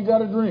 Bug, you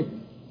got a drink?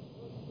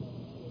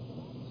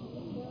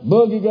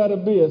 Bug, you got a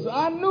beer? So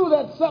I knew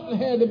that something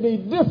had to be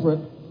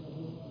different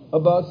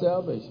about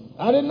salvation.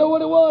 I didn't know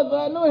what it was, but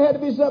I knew it had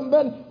to be something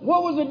better.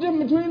 What was the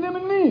difference between them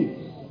and me?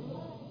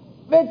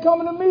 They're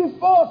coming to me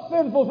for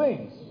sinful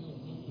things.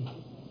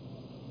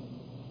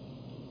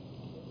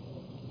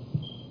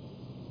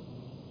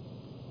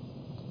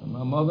 And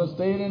my mother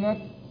stayed in that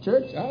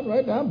church.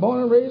 I'm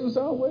born and raised in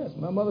Southwest.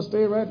 My mother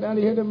stayed right down.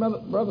 You heard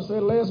that brother say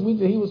last week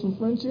that he was from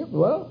Friendship?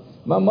 Well,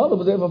 my mother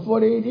was there for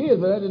 48 years,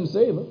 but that didn't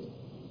save her.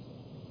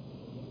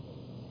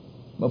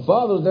 My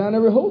father was down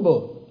there in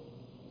Rehoboth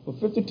for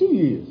 52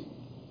 years.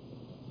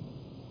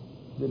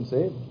 Didn't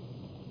save him.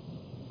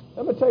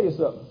 Let me tell you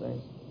something,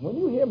 saints. When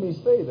you hear me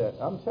say that,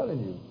 I'm telling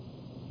you,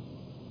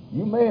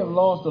 you may have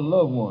lost a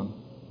loved one,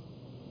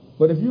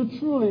 but if you're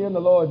truly in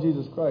the Lord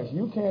Jesus Christ,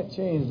 you can't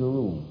change the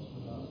rules.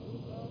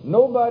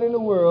 Nobody in the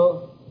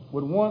world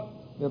would want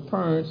their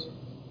parents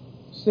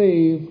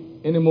saved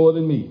any more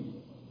than me,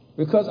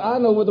 because I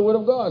know what the Word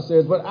of God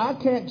says, but I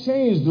can't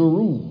change the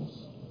rules.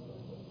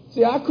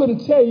 See, I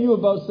couldn't tell you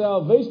about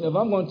salvation if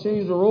I'm going to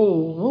change the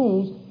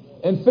rules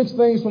and fix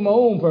things for my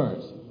own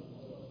parents.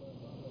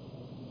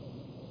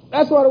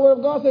 That's why the Word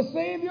of God says,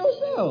 save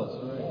yourselves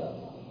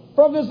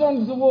from this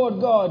untoward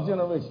God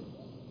generation.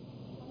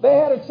 They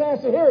had a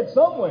chance to hear it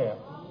somewhere.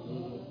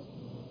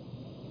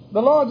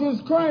 The Lord Jesus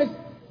Christ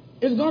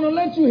is going to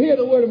let you hear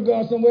the Word of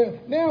God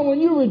somewhere. Now,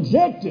 when you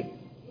reject it,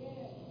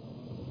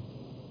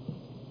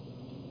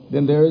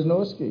 then there is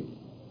no escape.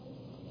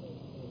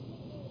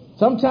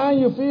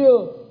 Sometimes you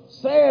feel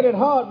sad at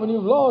heart when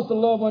you've lost a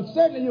loved one.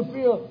 Certainly you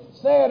feel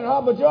sad at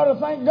heart, but you ought to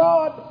thank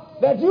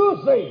God that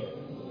you're saved.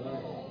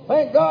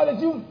 Thank God that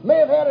you may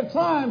have had a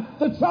time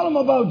to tell them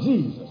about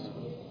Jesus.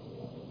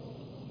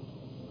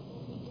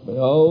 But the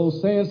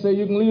old saying say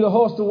you can lead a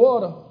horse to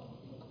water,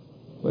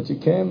 but you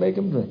can't make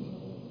him drink.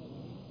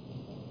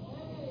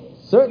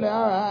 Certainly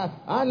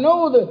I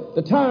know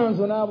the times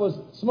when I was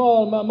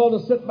small and my mother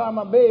sat by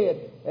my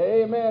bed,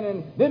 amen,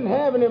 and didn't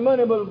have any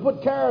money but would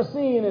put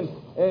kerosene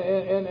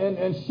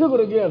and sugar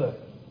together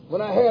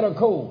when I had a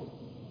cold.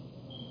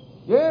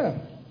 Yeah.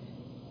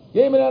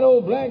 Gave me that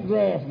old black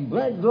draft and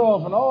black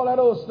draft and all that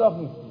old stuff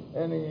and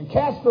and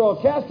castor oil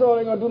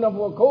ain't going to do nothing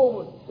for a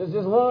cold. It's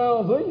just run around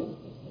and bleed.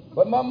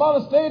 But my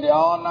mother stayed there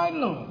all night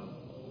long.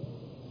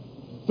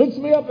 Fixed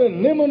me up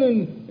in lemon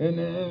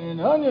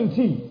and onion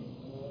tea.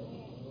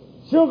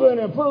 Sugar in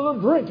it, put a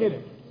little drink in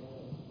it.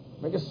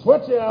 Make it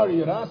sweat you out of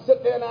you. And I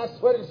sit there and I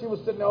sweat, and she was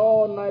sitting there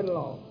all night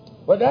long.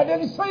 But that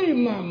didn't save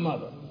my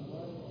mother.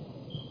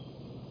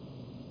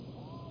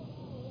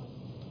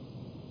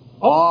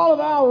 All of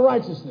our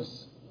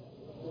righteousness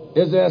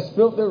is as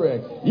filthy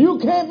rags. You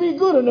can't be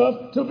good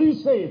enough to be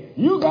saved.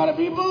 You got to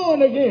be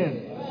born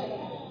again.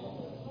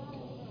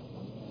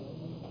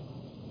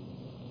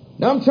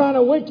 Now I'm trying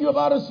to wake you up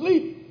out of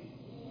sleep.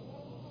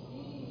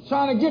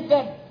 Trying to get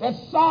that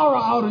sorrow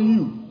out of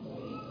you.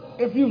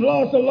 If you've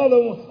lost a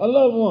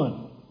loved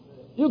one,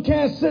 you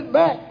can't sit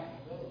back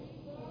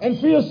and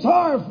feel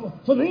sorry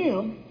for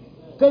them,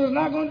 because it's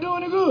not going to do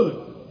any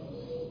good.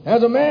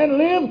 As a man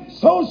lives,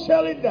 so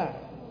shall he die.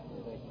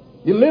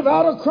 You live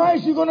out of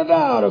Christ, you're going to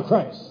die out of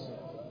Christ.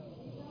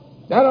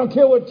 I don't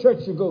care what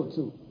church you go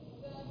to.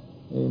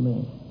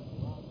 Amen.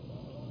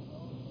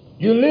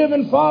 You live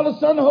in Father,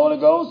 Son, and Holy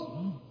Ghost,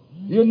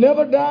 you'll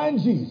never die in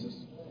Jesus.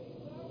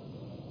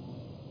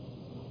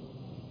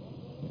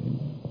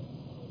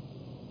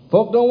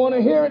 Folk don't want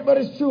to hear it, but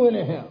it's true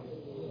anyhow.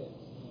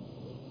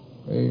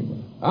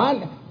 Amen.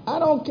 I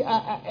don't.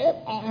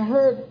 I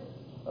heard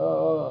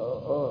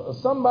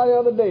somebody the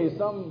other day,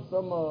 some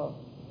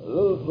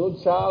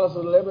little child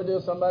or celebrity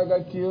or somebody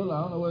got killed.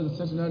 I don't know whether it's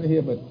Cincinnati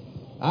here, but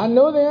I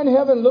know they're in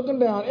heaven looking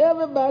down.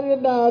 Everybody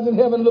that dies in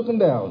heaven looking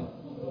down.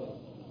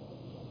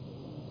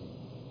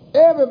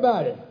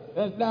 Everybody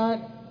that's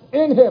died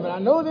in heaven. I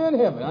know they're in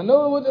heaven. I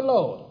know it with the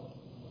Lord.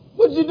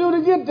 What'd you do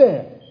to get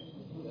there?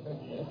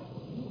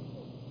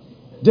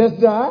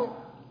 Just die?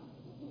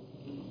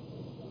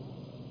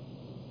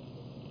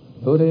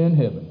 Go there in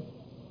heaven.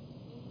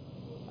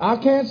 I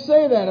can't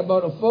say that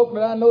about the folk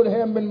that I know that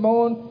haven't been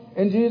born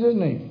in Jesus'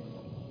 name.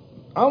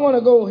 I want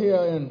to go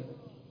here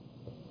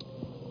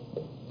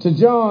to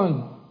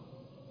John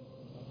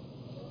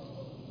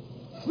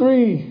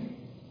 3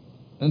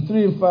 and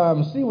 3 and 5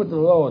 and see what the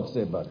Lord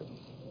said about it.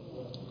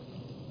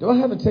 Don't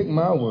have to take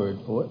my word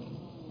for it.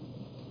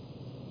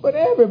 But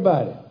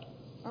everybody,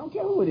 I don't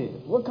care who it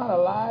is, what kind of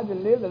lives they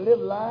live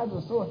lives that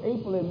are so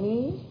hateful and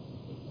mean.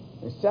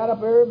 They shot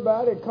up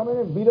everybody, come in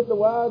and beat up the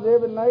wives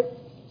every night.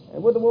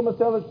 And what the woman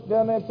tell us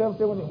down there,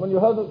 when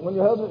your husband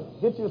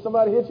hit you or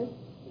somebody hit you,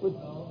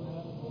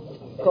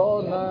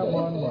 call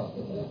 911.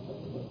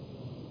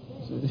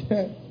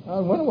 I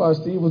wonder why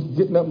Steve was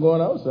getting up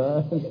going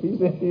outside. He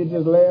said he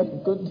just laughed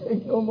and couldn't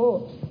take no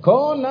more.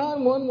 Call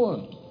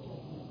 911.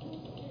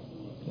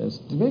 And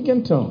speak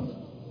in tongues.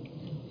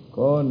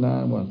 Call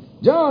 911.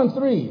 John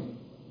 3.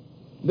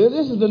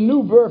 This is the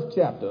new birth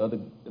chapter of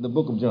the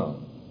book of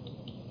John.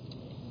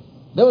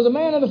 There was a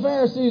man of the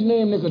Pharisees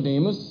named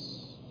Nicodemus,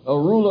 a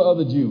ruler of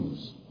the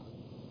Jews.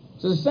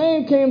 So the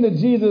same came to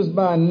Jesus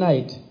by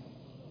night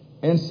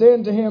and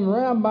said to him,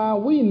 Rabbi,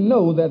 we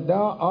know that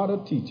thou art a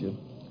teacher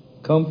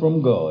come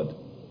from God.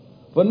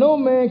 For no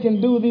man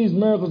can do these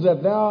miracles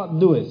that thou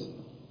doest,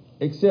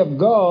 except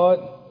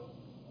God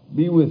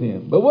be with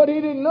him. But what he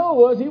didn't know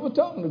was he was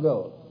talking to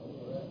God.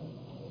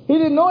 He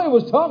didn't know he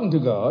was talking to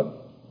God,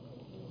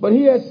 but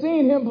he had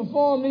seen him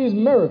perform these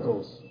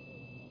miracles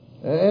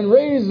and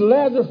raise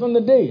Lazarus from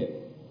the dead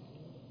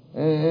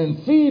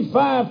and feed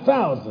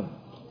 5,000.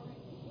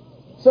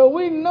 So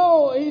we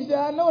know, he said,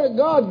 I know that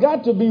God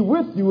got to be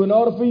with you in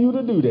order for you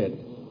to do that.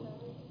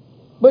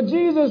 But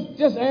Jesus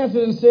just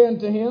answered and said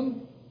unto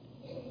him,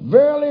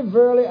 Verily,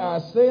 verily, I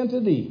say unto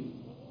thee,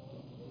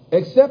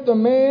 except a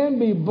man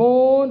be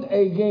born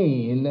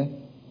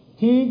again,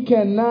 he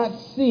cannot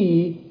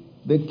see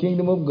the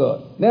kingdom of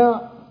God.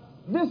 Now,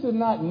 this is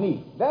not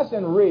me. That's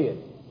in red.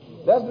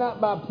 That's not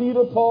by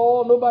Peter,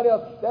 Paul, nobody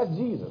else. That's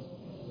Jesus.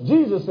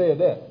 Jesus said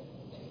that.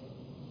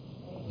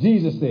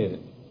 Jesus said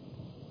it.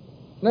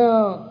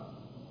 Now,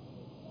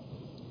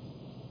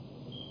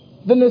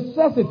 the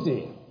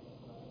necessity,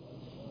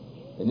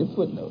 in your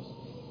footnotes,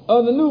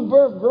 of the new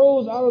birth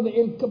grows out of the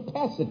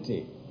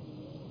incapacity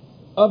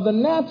of the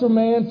natural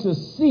man to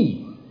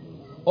see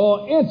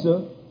or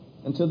enter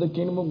into the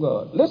kingdom of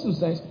God. Listen,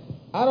 saints,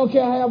 I don't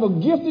care how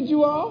gifted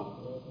you are,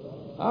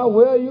 how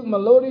well you can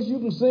melodious you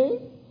can sing.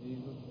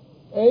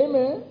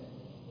 Amen.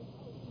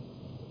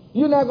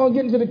 You're not going to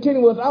get into the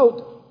kingdom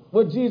without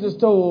what Jesus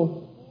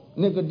told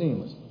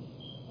Nicodemus.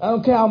 I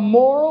don't care how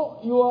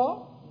moral you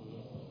are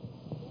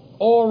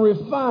or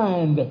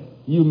refined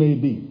you may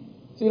be.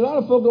 See, a lot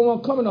of folk don't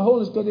want to come into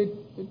holiness because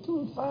they're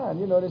too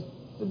refined. You know, it's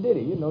the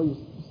ditty. You know, you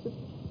sit,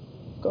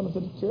 coming to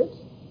the church.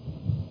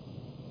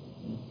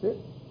 You sit.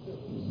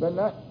 You better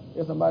not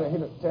get somebody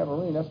hit a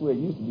tambourine. That's where it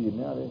used to be.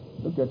 Now they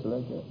look at you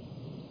like that.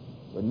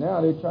 But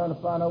now they're trying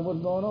to find out what's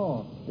going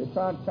on. They're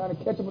trying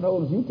to catch up with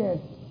holiness. You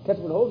can't catch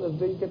up with holiness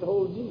until you get the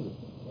hold of Jesus.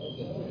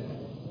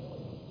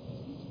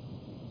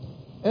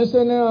 And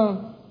so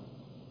now,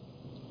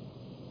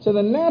 so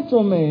the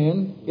natural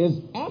man is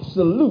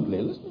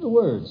absolutely, listen to the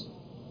words,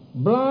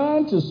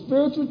 blind to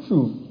spiritual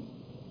truth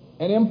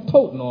and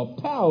impotent or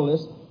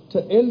powerless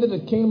to enter the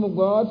kingdom of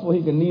God, for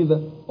he can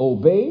neither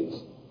obey,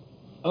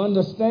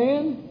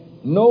 understand,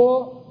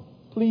 nor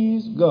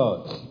please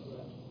God.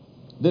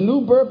 The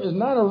new birth is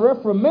not a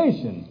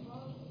reformation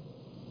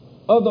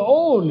of the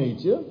old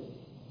nature,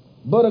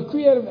 but a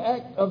creative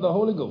act of the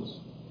Holy Ghost.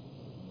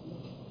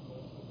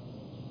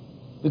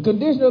 The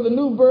condition of the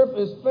new birth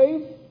is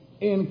faith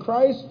in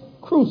Christ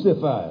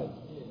crucified.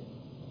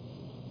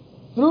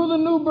 Through the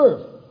new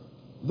birth,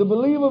 the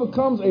believer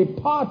becomes a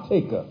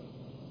partaker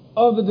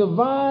of the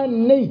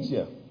divine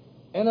nature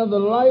and of the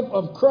life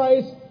of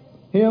Christ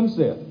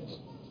himself.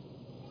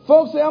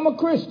 Folks say, I'm a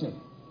Christian.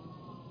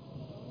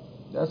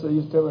 That's what he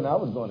used to tell me when I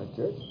was going to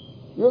church.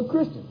 You're a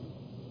Christian.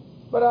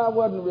 But I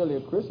wasn't really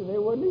a Christian. They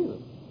wasn't either.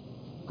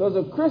 Because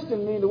the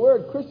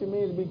word Christian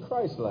means to be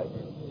Christ-like.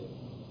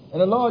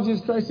 And the Lord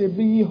Jesus Christ said,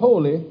 be ye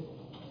holy,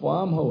 for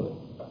I'm holy.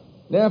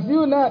 Now, if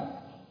you're not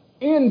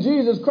in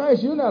Jesus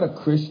Christ, you're not a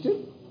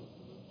Christian.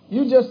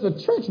 You're just a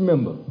church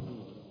member.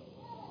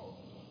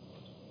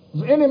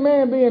 If any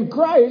man be in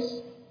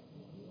Christ,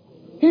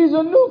 he's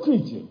a new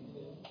creature.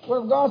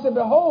 What if God said,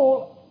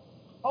 behold,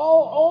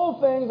 all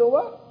things are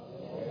what?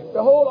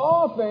 Behold,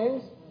 all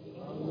things.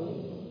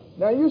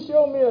 Now, you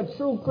show me a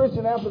true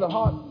Christian after the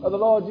heart of the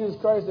Lord Jesus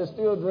Christ that's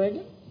still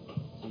drinking,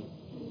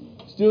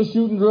 still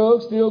shooting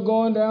drugs, still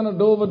going down to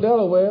Dover,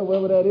 Delaware,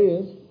 wherever that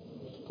is,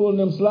 pulling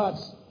them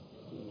slots,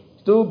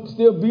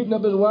 still beating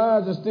up his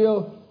wives and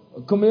still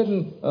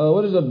committing,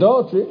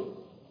 adultery,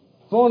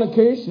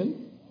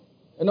 fornication,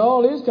 and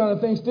all these kind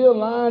of things, still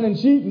lying and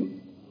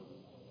cheating.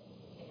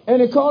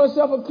 And they call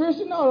himself a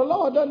Christian? No, the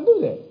Lord doesn't do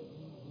that.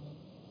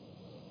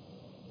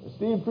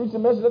 Steve preached a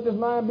message, let this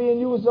mind be in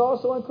you is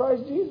also in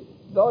Christ Jesus.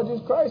 Lord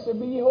Jesus Christ said,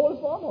 be ye holy,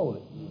 for I'm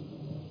holy.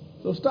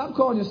 So stop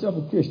calling yourself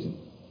a Christian.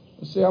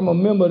 Say, I'm a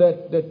member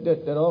of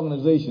that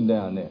organization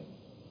down there.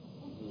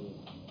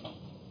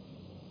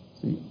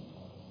 See,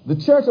 the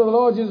church of the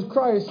Lord Jesus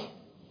Christ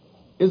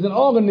is an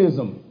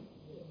organism.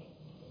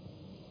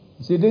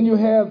 See, then you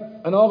have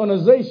an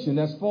organization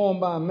that's formed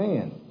by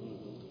man.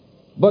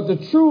 But the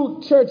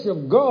true church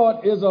of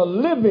God is a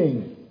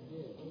living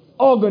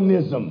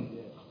organism.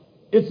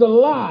 It's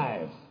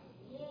alive,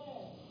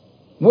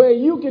 where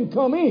you can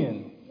come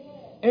in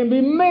and be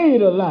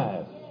made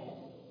alive.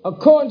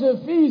 According to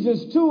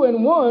Ephesians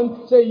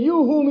 2:1, say,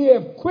 you whom he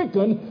hath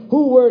quickened,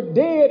 who were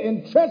dead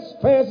in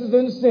trespasses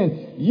and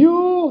sin.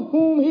 You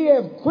whom he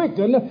hath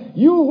quickened,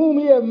 you whom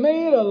he hath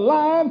made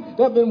alive,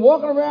 that have been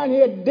walking around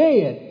here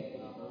dead.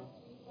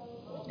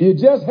 You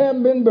just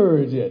haven't been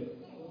buried yet.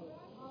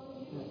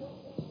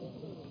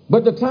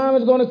 But the time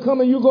is going to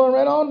come and you're going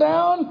right on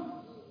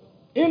down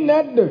in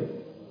that dirt.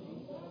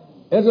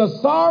 It's a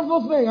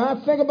sorrowful thing. I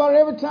think about it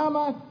every time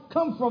I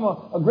come from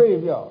a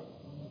graveyard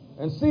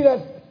and see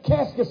that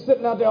casket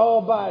sitting out there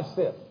all by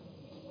itself.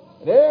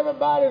 And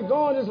everybody's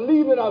going, just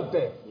leave it out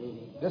there.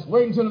 Just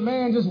waiting till the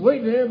man, just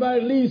waiting till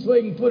everybody leaves so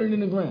he can put it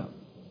in the ground.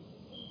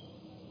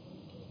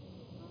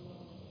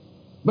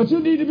 But you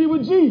need to be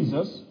with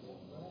Jesus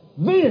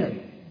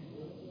then,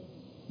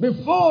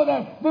 before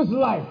this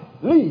life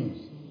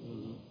leaves.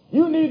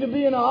 You need to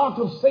be in an ark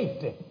of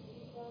safety.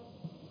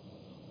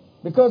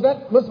 Because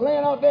what's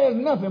laying out there is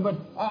nothing. But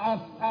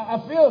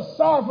I feel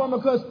sorry for them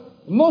because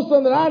most of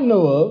them that I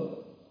know of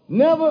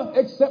never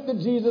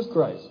accepted Jesus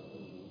Christ.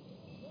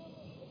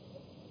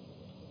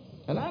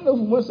 And I know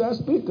from whence I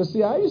speak, because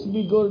see, I used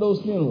to go to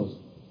those funerals.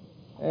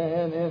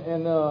 And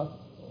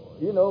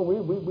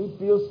we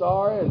feel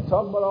sorry and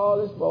talk about all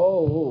this, but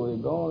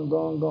they're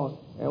gone.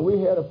 And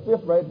we had a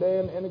fifth right there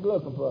in the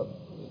glove compartment.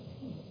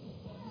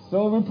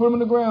 So when we put them in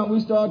the ground, we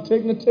started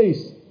taking a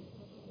taste.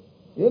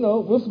 We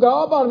forgot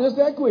all about them just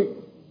that quick.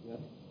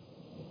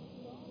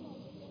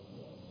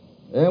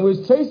 And we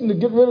was tasting to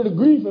get rid of the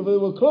grief if it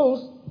was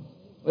close.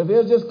 If it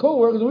was just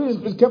co-workers, we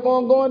just kept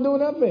on going doing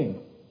that thing.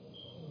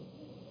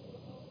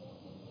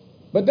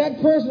 But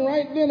that person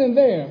right then and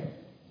there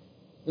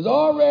is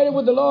already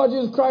with the Lord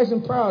Jesus Christ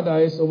in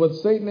paradise or with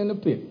Satan in the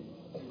pit.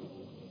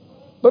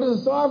 But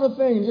it's a sorrowful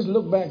thing and just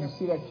look back and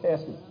see that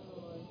casket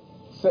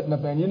sitting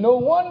up there. And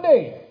one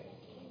day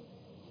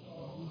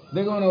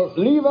they're going to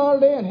leave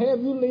out there and have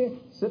you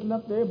sitting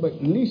up there, but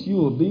at least you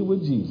will be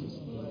with Jesus.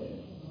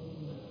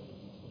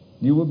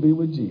 You will be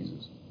with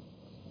Jesus.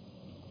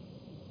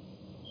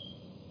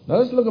 Now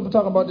let's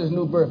talk about this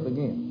new birth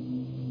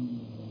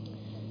again.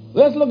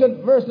 Let's look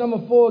at verse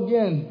number 4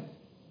 again.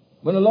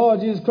 When the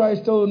Lord Jesus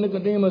Christ told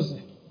Nicodemus,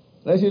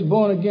 unless he was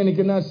born again, he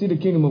could not see the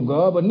kingdom of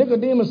God. But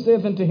Nicodemus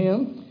saith unto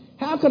him,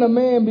 how can a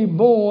man be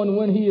born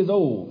when he is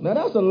old? Now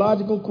that's a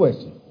logical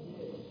question.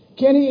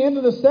 Can he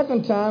enter the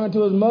second time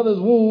into his mother's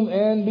womb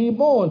and be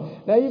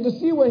born? Now you can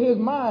see where his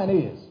mind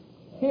is.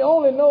 He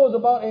only knows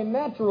about a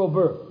natural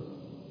birth.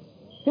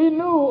 He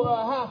knew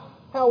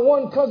how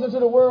one comes into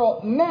the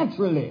world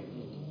naturally.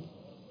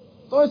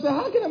 So he said,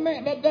 how can a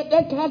man,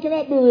 how can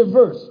that be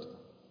reversed?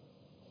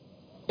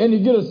 And you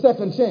get a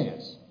second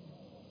chance.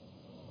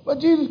 But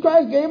Jesus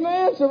Christ gave him the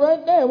answer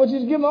right there, which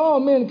he's given all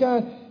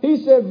mankind. He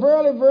said,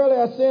 verily, verily,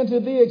 I say unto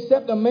thee,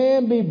 except a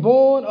man be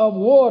born of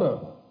water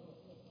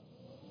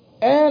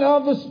and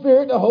of the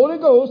Spirit, the Holy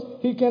Ghost,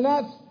 he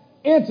cannot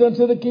enter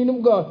into the kingdom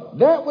of God.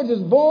 That which is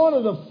born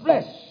of the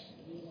flesh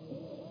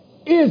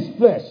is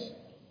flesh,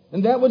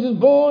 and that which is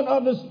born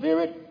of the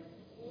Spirit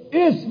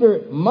is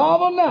spirit.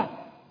 Marvel not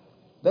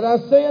that I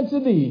say unto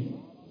thee,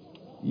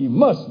 ye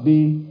must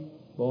be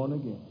born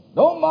again.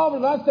 Don't marvel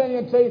that I stand here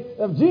and tell you,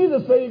 if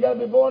Jesus said you got to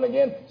be born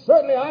again,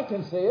 certainly I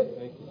can say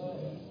it.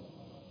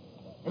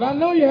 And I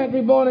know you had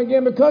to be born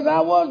again because I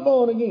was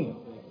born again.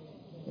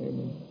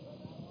 Amen.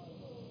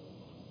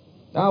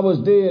 I was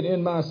dead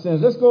in my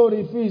sins. Let's go to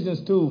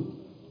Ephesians 2,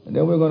 and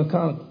then we're going to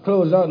kind of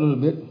close out a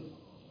little bit.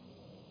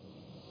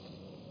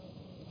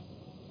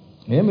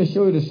 Let me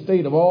show you the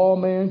state of all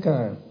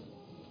mankind.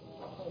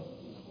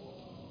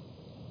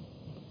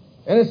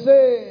 And it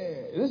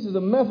says, this is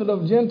a method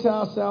of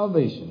Gentile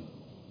salvation.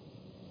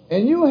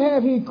 And you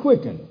have he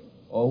quickened,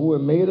 or who were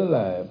made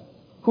alive,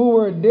 who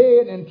were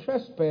dead in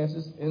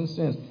trespasses and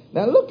sins.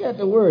 Now look at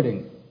the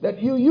wording,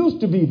 that you used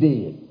to be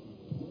dead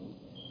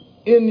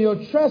in your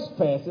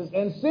trespasses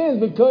and sins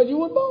because you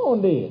were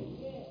born dead.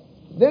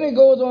 Then it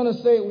goes on to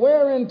say,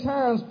 where in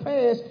times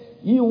past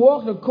ye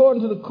walked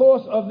according to the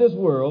course of this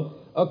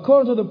world,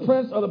 according to the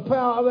prince of the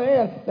power of the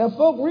air. Now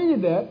folk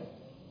read that,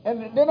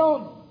 and they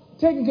don't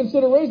take in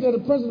consideration that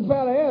the prince of the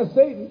power of the air is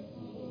Satan.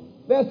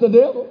 That's the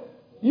devil.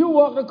 You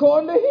walked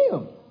according to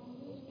him.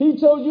 He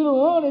told you to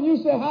run, and you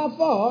said how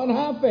far and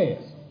how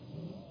fast.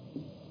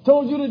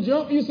 Told you to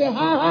jump, you said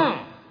how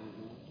high.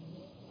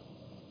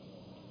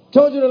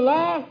 Told you to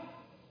lie,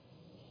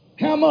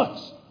 how much.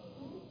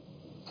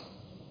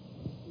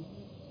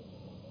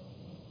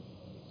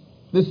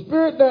 The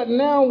spirit that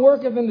now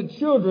worketh in the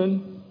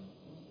children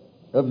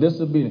of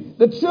disobedience.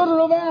 The children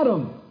of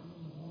Adam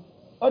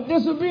are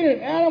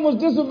disobedient. Adam was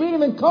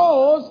disobedient and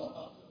caused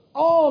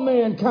all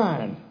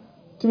mankind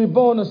to be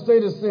born in a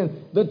state of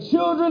sin. The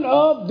children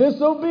of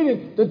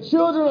disobedience. The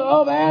children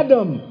of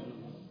Adam.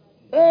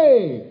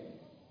 Hey.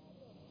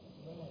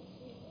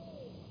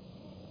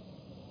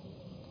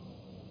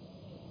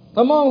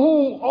 Among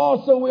whom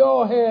also we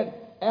all had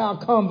our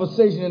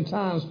conversation in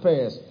times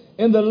past.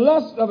 In the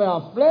lust of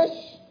our flesh,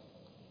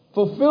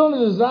 fulfilling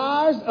the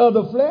desires of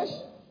the flesh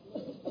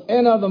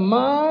and of the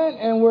mind,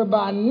 and were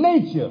by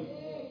nature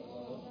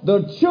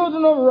the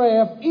children of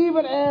wrath,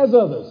 even as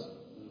others.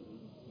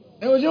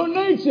 That was your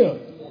nature.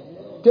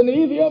 Can the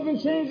Ethiopian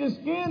change his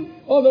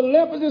skin, or the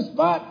leopard his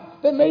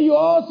spot, that may you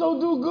also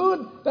do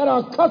good, that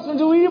are accustomed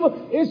to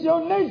evil? It's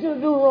your nature to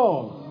do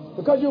wrong.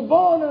 Because you're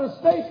born in a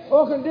state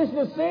or condition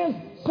of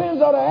sin.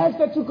 Sins are the acts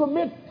that you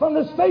commit from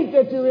the state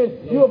that you're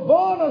in. You're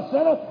born a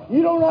sinner.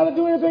 You don't know how to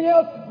do anything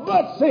else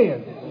but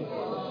sin.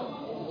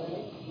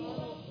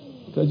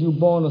 Because you're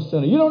born a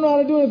sinner. You don't know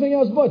how to do anything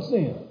else but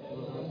sin.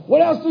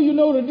 What else do you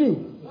know to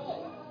do?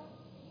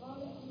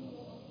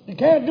 You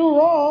can't do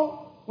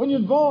wrong when you're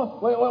born.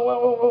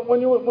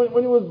 When you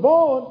was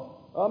born,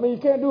 I mean, you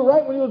can't do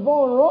right when you was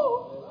born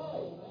wrong.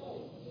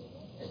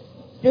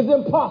 It's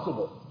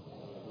impossible.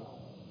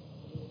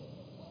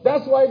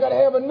 That's why you got to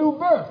have a new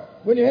birth.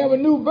 When you have a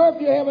new birth,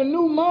 you have a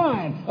new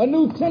mind, a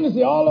new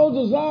tendency. All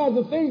those desires,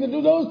 the things that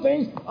do those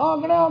things are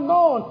now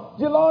gone.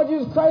 The Lord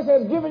Jesus Christ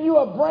has given you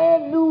a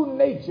brand new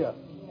nature.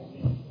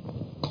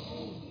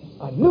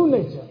 A new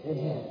nature in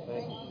him.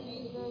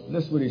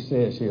 Listen what he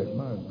says here.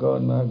 My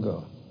God, my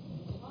God.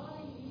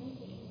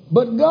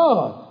 But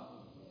God,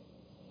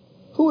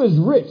 who is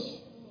rich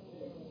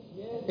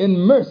in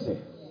mercy,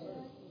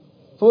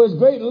 for his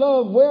great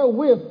love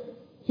wherewith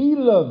he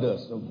loved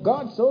us. So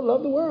God so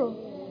loved the world.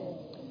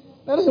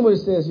 Now listen what it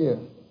says here.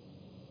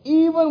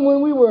 Even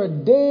when we were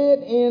dead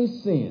in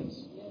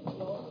sins,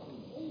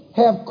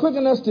 have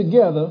quickened us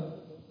together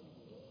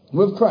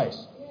with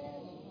Christ.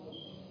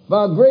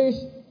 By grace,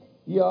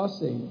 ye are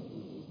saved.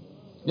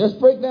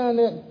 Just break down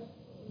that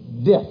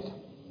death.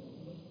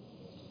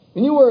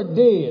 When you were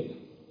dead,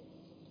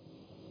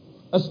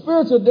 a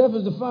spiritual death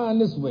is defined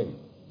this way.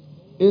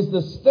 It's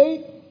the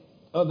state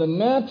of the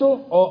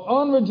natural or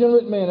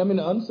unregenerate man, I mean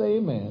the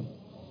unsaved man,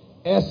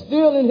 as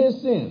still in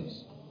his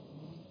sins,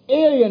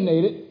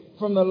 alienated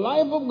from the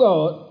life of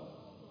God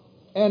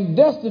and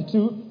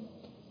destitute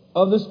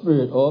of the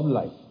spirit or of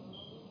life.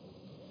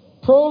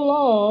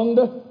 Prolonged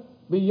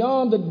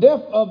beyond the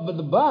death of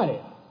the body.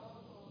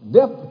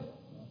 Death,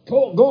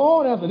 go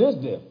on after this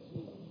death.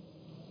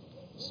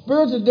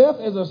 Spiritual death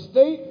is a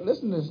state,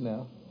 listen to this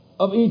now,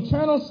 of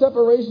eternal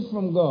separation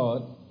from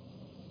God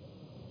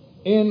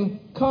in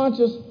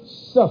conscious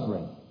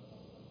suffering.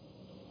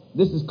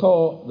 This is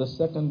called the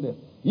second death.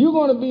 You're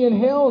going to be in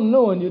hell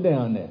knowing you're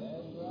down there.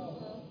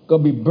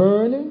 Going to be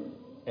burning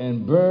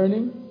and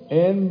burning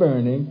and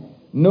burning.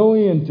 No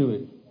end to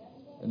it.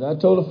 And I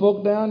told the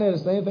folk down there the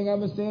same thing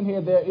I've been saying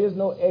here. There is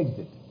no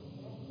exit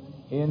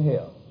in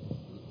hell.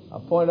 I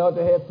pointed out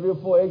they had 3 or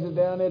 4 exits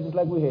down there just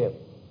like we have.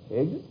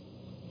 Exit,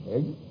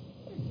 exit,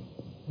 exit.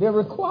 They're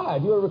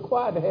required. You're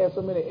required to have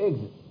so many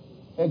exits.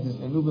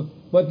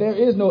 But there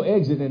is no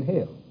exit in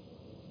hell.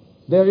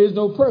 There is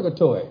no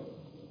purgatory.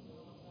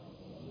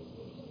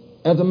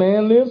 As a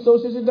man lives, so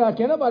shall he die.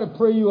 Can't nobody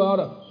pray you out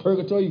of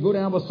purgatory. You go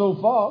down but so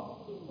far.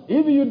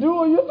 Either you do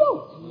or you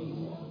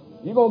don't.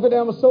 You're going to get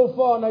down so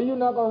far, now you're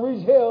not going to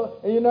reach hell,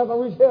 and you're not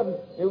going to reach heaven.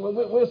 And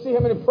we'll see how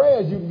many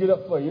prayers you can get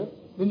up for you.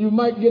 Then you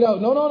might get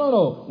out.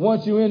 No.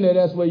 Once you're in there,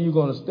 that's where you're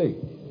going to stay.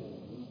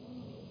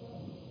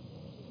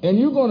 And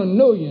you're going to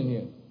know you're in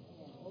here.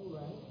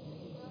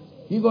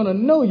 You're going to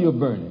know you're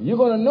burning. You're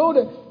going to know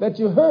that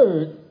you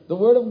heard the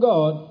word of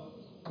God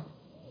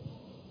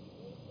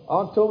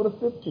October the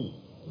 15th,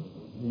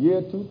 the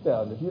year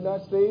 2000. If you're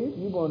not saved,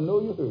 you're going to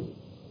know you heard it.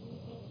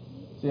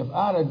 See, if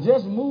I'd have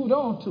just moved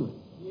on to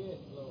it,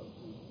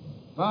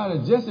 if I'd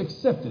have just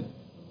accepted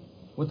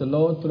what the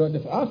Lord put out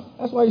there.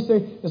 That's why you say,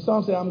 the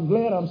song says, I'm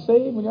glad I'm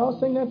saved. When y'all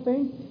sing that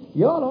thing,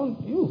 y'all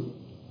don't,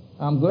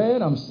 I'm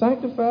glad I'm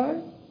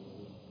sanctified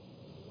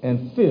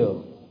and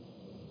filled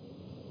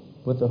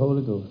with the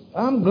Holy Ghost.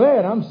 I'm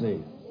glad I'm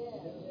saved.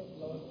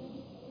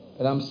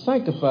 And I'm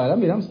sanctified.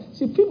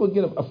 See, people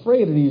get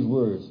afraid of these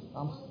words.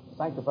 I'm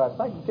sanctified.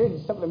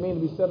 Sanctification simply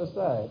means to be set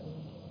aside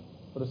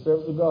for the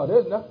service of God.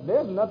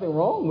 There's nothing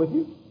wrong with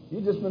you.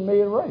 You've just been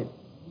made right.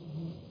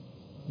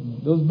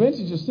 Those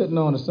benches you're sitting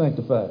on are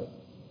sanctified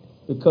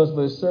because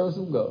for the service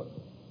of God.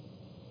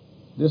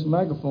 This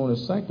microphone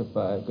is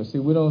sanctified because, see,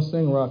 we don't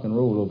sing rock and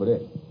roll over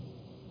there.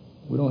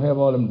 We don't have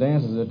all them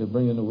dances that they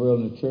bring in the world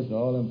in the church and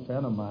all them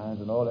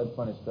pantomimes and all that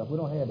funny stuff. We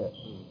don't have that.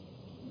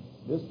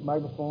 This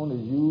microphone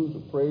is used to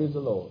praise the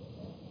Lord,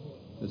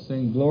 to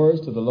sing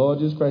glories to the Lord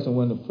Jesus Christ. And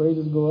when the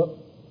praises go up,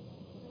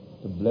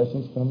 the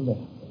blessings come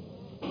down.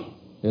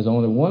 There's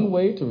only one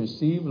way to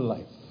receive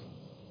life.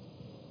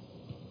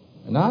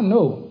 And I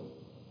know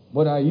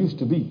what I used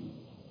to be.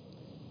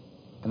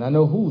 And I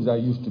know whose I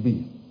used to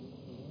be.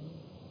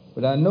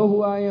 But I know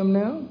who I am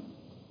now,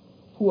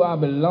 who I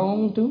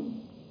belong to,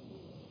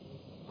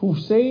 who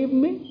saved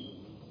me,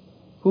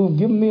 who've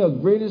given me a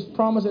greatest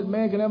promise that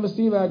man can ever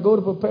see if I go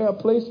to prepare a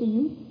place for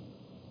you.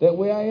 That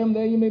way I am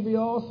there, you may be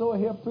also. I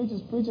hear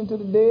preachers preaching to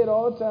the dead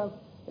all the time.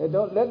 And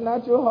don't let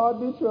not your heart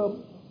be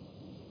troubled.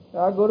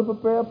 I go to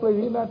prepare a place.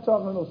 He's not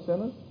talking to no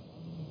sinners.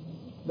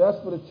 That's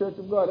for the church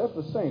of God. That's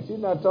for saints. He's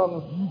not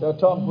talking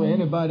for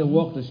anybody that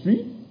walk the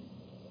street.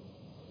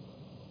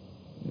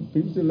 And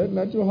people say, let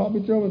not your heart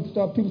be troubled.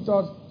 People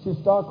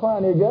start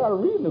crying. They got a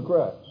reason to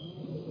cry.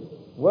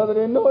 Whether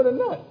they know it or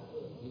not.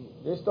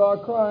 They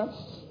start crying.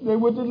 They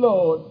with the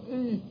Lord.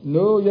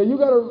 No, you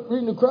got a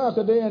reason to cry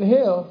because they're in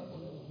hell.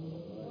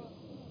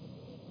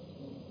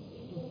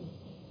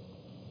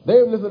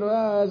 They lifted their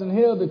eyes in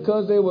hell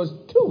because they was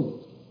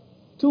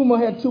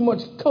had too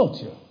much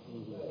culture,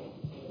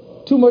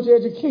 too much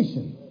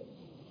education,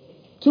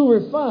 too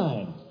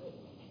refined,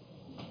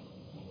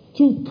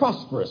 too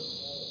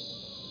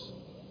prosperous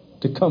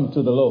to come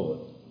to the Lord.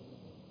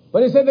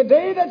 But he said, the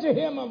day that you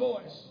hear my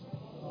voice,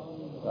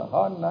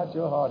 harden not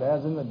your heart,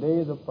 as in the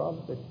days of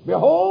prophecy.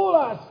 Behold,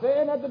 I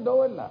stand at the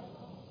door and knock.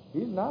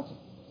 He's knocking.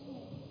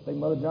 I think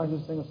Mother Johnson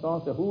used to sing a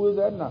song, said, who is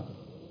that knocking?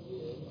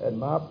 At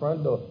my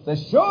front door. Said,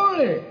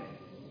 surely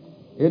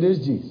it is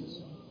Jesus.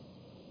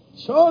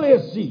 Surely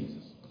it's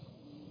Jesus.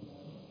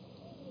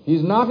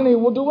 He's knocking. He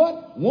will do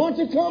what? Want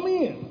you to come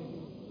in.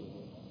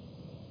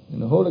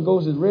 And the Holy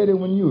Ghost is ready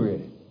when you're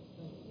ready.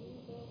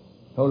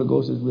 The Holy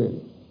Ghost is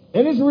ready.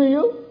 And it's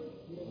real.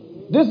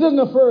 This isn't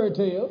a fairy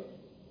tale.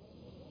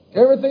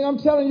 Everything I'm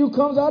telling you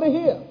comes out of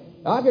here.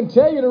 I can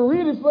tell you to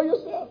read it for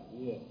yourself.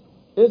 Yeah.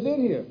 It's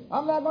in here.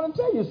 I'm not going to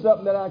tell you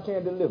something that I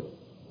can't deliver.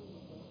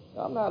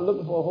 I'm not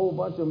looking for a whole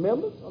bunch of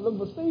members. I'm looking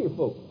for saved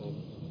folk.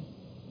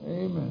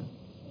 Amen.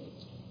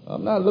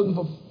 I'm not looking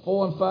for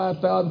 4,000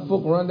 and 5,000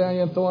 folk run down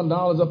here and throwing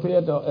dollars up here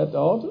at the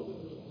altar.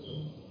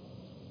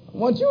 I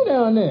want you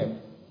down there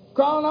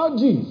crying out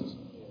Jesus.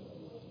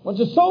 I want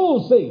your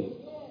soul saved.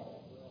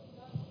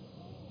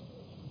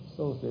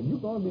 Soul saved. You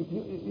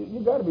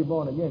got to be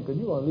born again because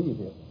you're going to leave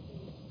here.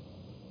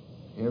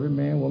 Every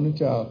man, woman, and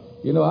child.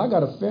 You know, I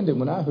got offended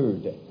when I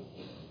heard that.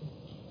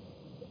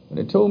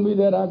 When they told me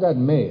that, I got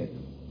mad.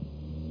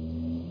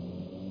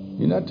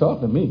 You're not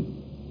talking to me.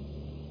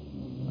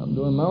 I'm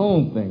doing my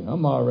own thing.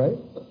 I'm all right.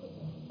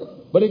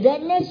 But it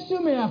got next to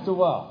me after a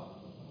while.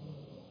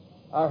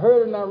 I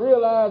heard it and I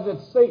realized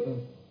that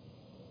Satan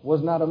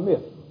was not a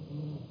myth.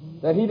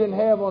 That he didn't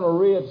have on a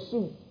red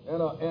suit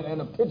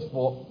and a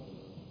pitchfork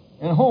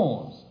and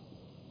horns.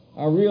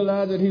 I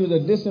realized that he was a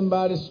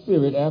disembodied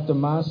spirit after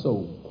my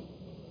soul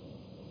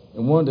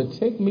and wanted to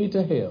take me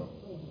to hell.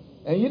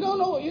 And you know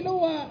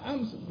why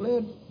I'm so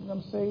glad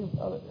I'm saved?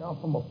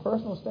 From a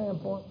personal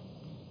standpoint,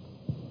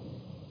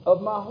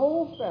 of my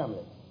whole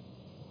family,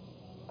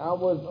 I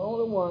was the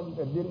only one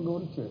that didn't go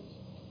to church.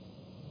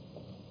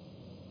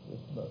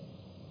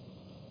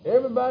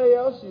 Everybody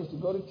else used to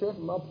go to church,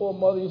 and my poor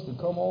mother used to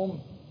come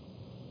home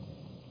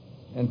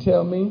and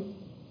tell me,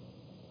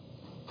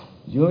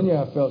 Junior,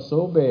 I felt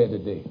so bad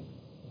today.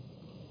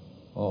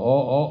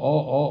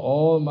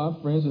 All my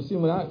friends. You see,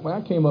 when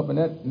I came up in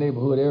that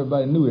neighborhood,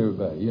 everybody knew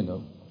everybody, you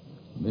know.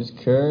 Miss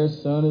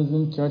Carey's son is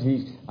in church.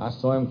 I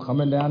saw him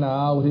coming down the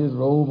aisle with his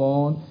robe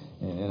on,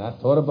 and I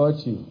thought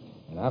about you,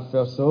 and I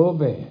felt so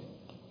bad.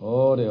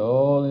 Oh, they're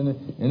all in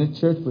the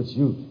church but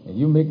you, and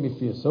you make me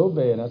feel so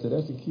bad. And I said,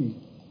 that's the key.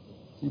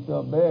 She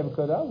felt bad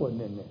because I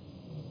wasn't in there.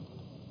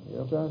 You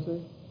know what I'm trying to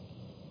say?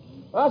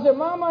 I said,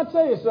 Mom, I'll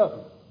tell you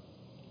something.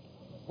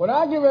 When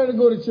I get ready to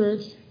go to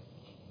church,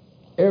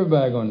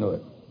 everybody going to know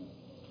it.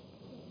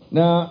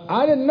 Now,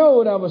 I didn't know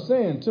what I was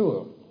saying to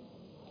her.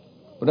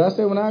 But I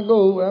said, when I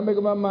make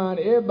up my mind,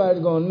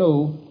 everybody's going to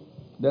know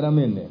that I'm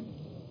in there.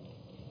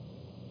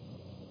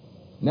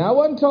 Now, I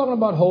wasn't talking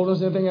about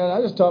holiness or anything else. I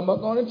was just talking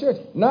about going to church.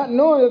 Not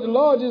knowing that the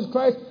Lord Jesus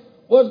Christ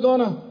was going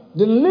to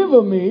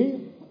deliver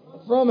me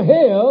from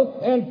hell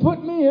and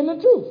put me in the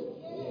truth.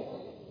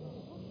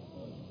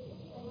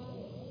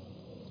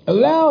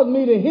 Allowed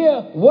me to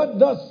hear what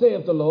thus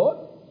saith the Lord.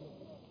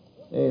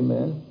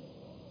 Amen.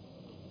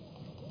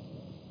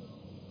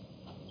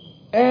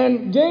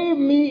 And gave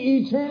me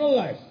eternal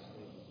life.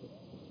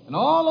 And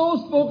all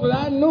those folk that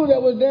I knew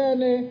that was down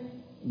there,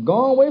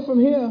 gone away from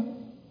here.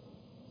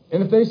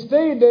 And if they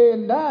stayed there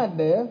and died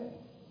there,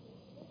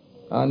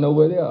 I know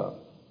where they are.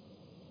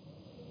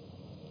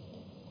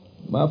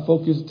 My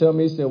folk used to tell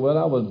me, he said, well,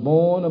 I was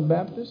born a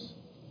Baptist.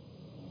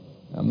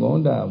 I'm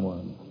going to die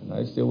one. And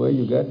I said, well,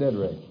 you got that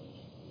right.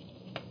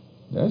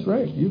 That's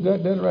right. You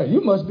got that right.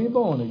 You must be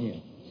born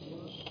again.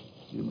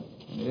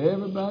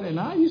 Everybody, and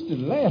I used to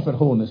laugh at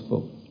holiness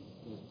folk.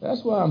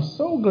 That's why I'm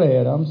so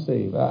glad I'm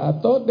saved. I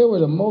thought they were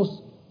the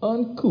most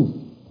uncouth,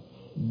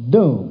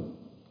 dumb,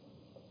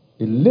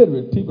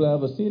 illiterate people I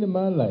ever seen in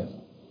my life.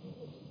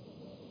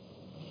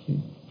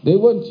 They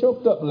wasn't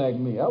choked up like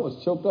me. I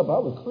was choked up. I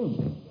was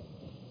clean.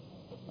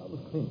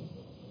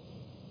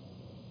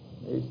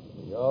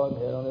 They all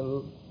had on their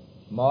little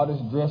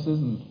modest dresses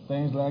and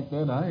things like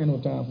that. I ain't no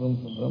time for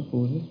them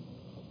foolishness.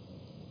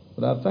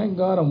 But I thank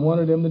God I'm one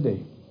of them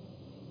today.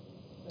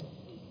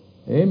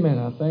 Amen.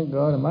 I thank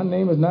God. And my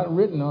name is not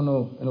written on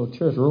no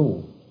church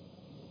roll.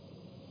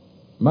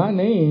 My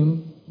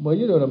name, well,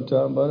 you know what I'm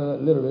talking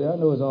about. Literally, I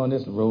know it's on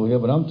this roll here,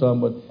 but I'm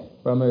talking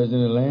about primarily it's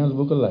in the Lamb's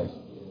Book of Life.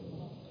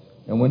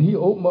 And when he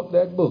opened up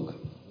that book,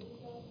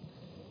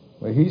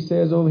 where he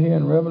says over here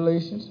in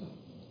Revelations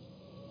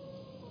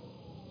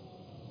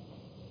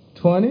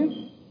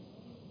 20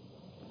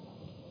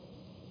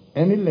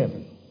 and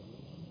 11,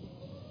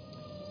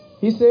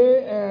 he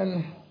said,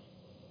 and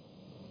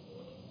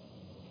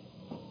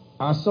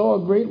I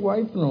saw a great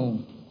white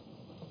throne,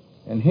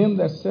 and him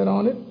that sat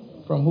on it,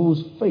 from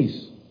whose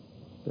face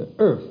the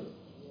earth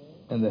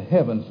and the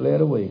heaven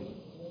fled away,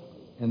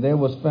 and there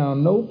was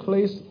found no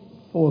place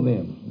for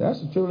them. That's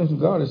the tribulation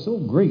of God is so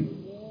great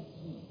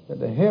that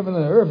the heaven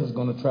and the earth is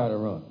going to try to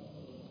run.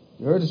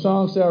 You heard the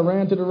song say, I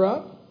ran to the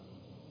rock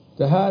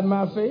to hide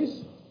my face,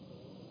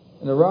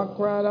 and the rock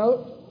cried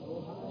out.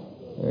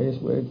 That's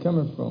where it's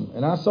coming from.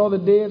 And I saw the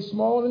dead,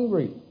 small and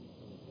great.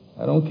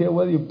 I don't care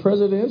whether you're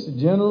presidents,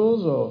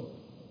 generals, or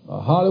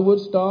Hollywood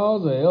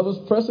stars, or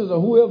Elvis Presley, or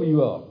whoever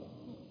you are.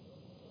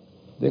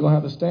 They're going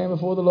to have to stand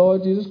before the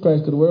Lord Jesus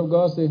Christ, because the Word of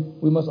God says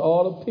we must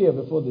all appear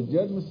before the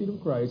judgment seat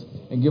of Christ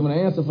and give an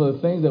answer for the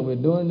things that we're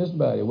doing in this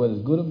body, whether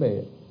it's good or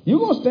bad. You're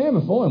going to stand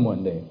before Him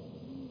one day.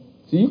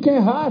 See, you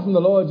can't hide from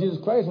the Lord Jesus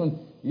Christ. When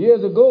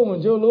years ago,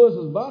 when Joe Louis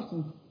was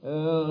boxing,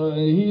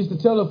 he used to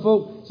tell the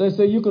folk,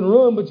 say you can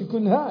run, but you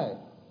couldn't hide.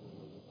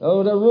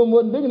 Oh, that room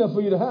wasn't big enough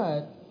for you to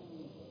hide.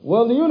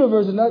 Well, the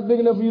universe is not big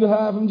enough for you to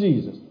hide from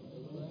Jesus.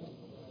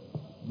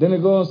 Then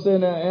it goes on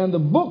saying, and the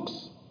books,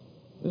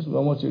 this is what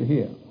I want you to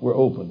hear, were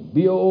open.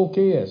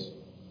 B-O-O-K-S.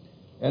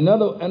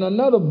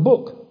 Another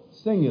book,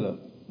 singular,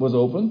 was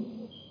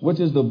open, which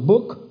is the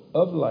book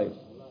of life.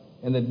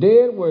 And the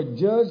dead were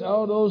judged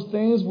all those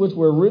things which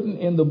were written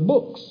in the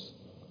books,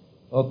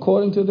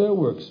 according to their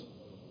works.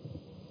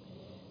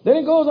 Then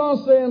it goes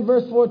on saying,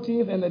 verse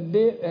 14, and the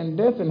dead and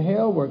death and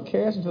hell were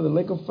cast into the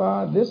lake of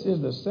fire. This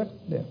is the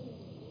second death.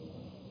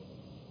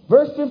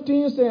 Verse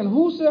 15 saying,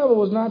 whosoever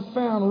was not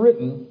found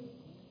written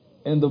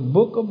in the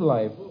book of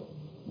life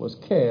was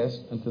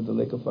cast into the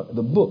lake of fire.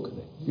 The book.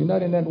 You're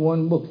not in that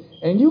one book.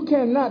 And you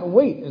cannot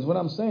wait, is what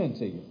I'm saying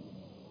to you,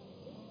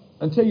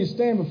 until you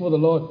stand before the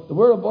Lord. The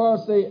Word of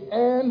God say,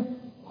 and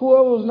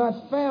whoever was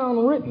not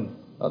found written.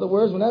 In other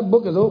words, when that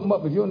book is opened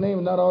up, if your name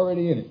is not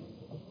already in it,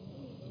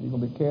 you're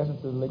going to be cast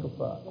into the lake of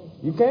fire.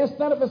 You can't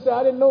stand up and say,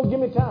 I didn't know, give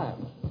me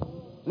time.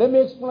 Let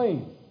me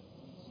explain.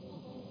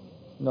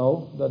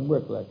 No, it doesn't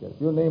work like that.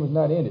 If your name is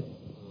not in it,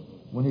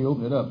 when He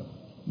opened it up,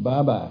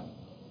 bye-bye.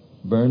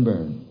 Burn,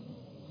 burn.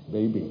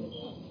 Baby.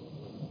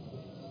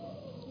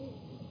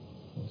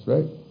 That's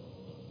right.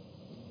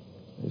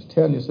 It's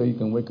telling you so you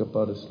can wake up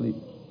out of sleep.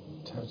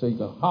 So you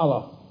can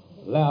holler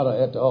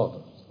louder at the altar.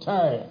 It's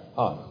tired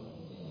holler.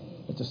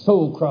 Let the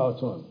soul cry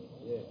to Him.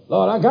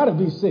 Lord, I got to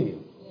be saved.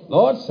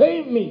 Lord,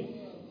 save me.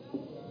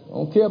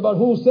 Don't care about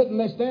who's standing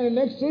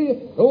next to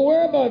you. Don't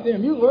worry about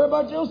them. You worry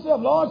about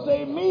yourself. Lord,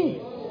 save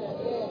me.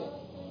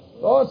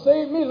 Lord,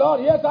 save me.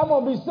 Lord, yes, I'm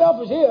going to be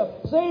selfish here.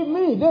 Save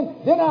me.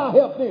 Then I'll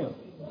help them.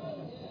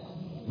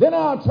 Then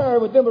I'll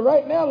turn with them. But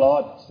right now,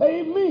 Lord,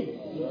 save me.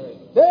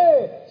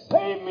 Hey,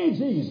 save me,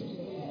 Jesus.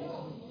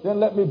 Then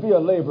let me be a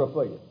laborer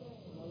for you.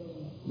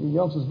 You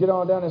youngsters get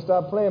on down and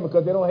stop playing,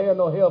 because they don't have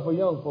no hell for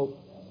young folk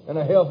and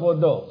a hell for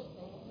adults.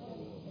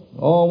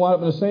 All wind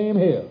up in the same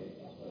hell.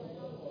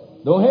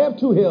 Don't have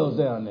two hells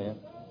down there.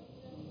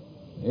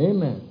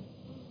 Amen.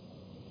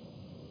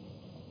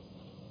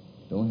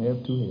 Don't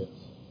have two heads.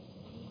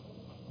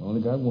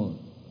 Only got one.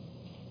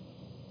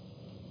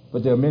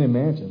 But there are many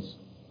mansions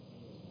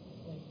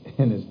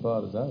in his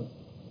Father's house.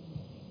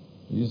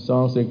 This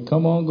song said,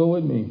 come on, go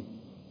with me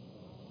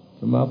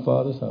to my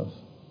Father's house.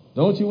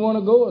 Don't you want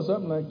to go? Or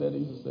something like that, he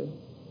used to say.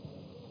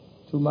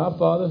 To my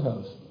Father's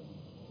house.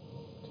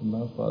 To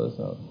my Father's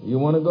house. You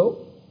want to go?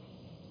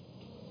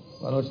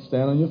 Why don't you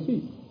stand on your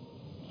feet?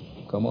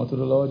 Come on to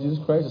the Lord Jesus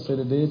Christ and say,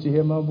 the day that you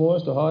hear my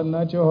voice, to harden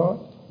not your heart.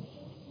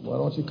 Why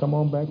don't you come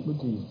on back with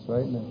Jesus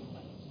right now?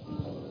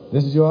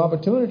 This is your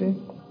opportunity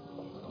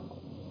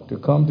to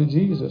come to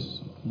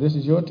Jesus. This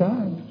is your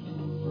time.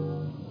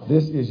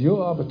 This is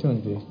your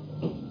opportunity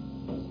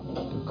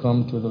to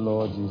come to the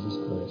Lord Jesus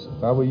Christ.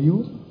 If I were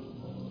you,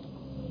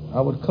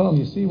 I would come.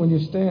 You see, when you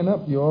stand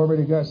up, you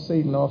already got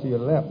Satan off of your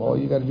lap. All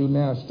you got to do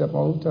now is step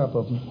on top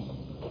of him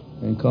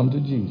and come to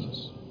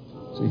Jesus.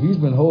 See, he's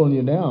been holding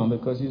you down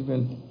because he's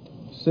been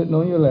sitting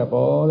on your lap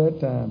all that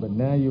time. But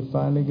now you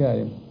finally got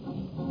him.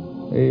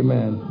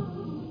 Amen.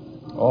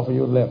 Off of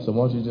your lap. So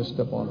why don't you just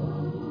step on him?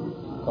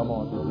 Come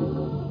on to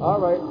Jesus. All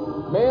right.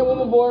 Man,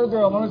 woman, boy, or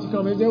girl, why don't you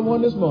come? Is there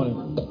one this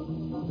morning?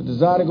 The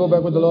desire to go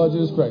back with the Lord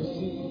Jesus Christ.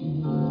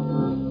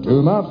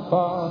 To my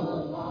Father.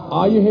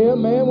 Are you here,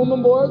 man,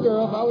 woman, boy, or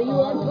girl? If I were you,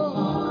 I'd come.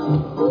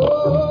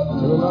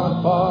 To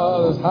my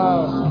Father's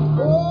house.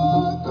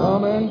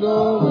 Come and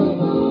go with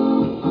me.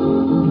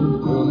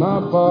 To my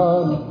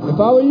Father. If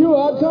I were you,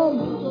 I'd come.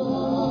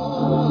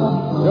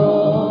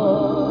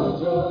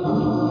 Georgia.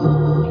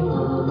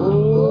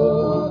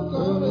 Oh,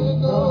 come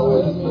and go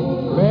with me.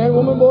 Man,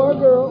 woman, boy, or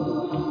girl.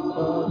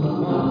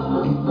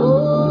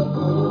 Oh,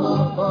 to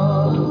my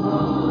Father.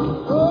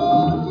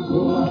 Oh, to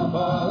my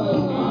Father.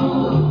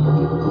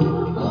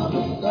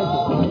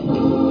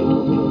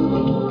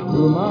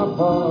 To my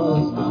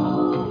Father's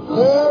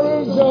house.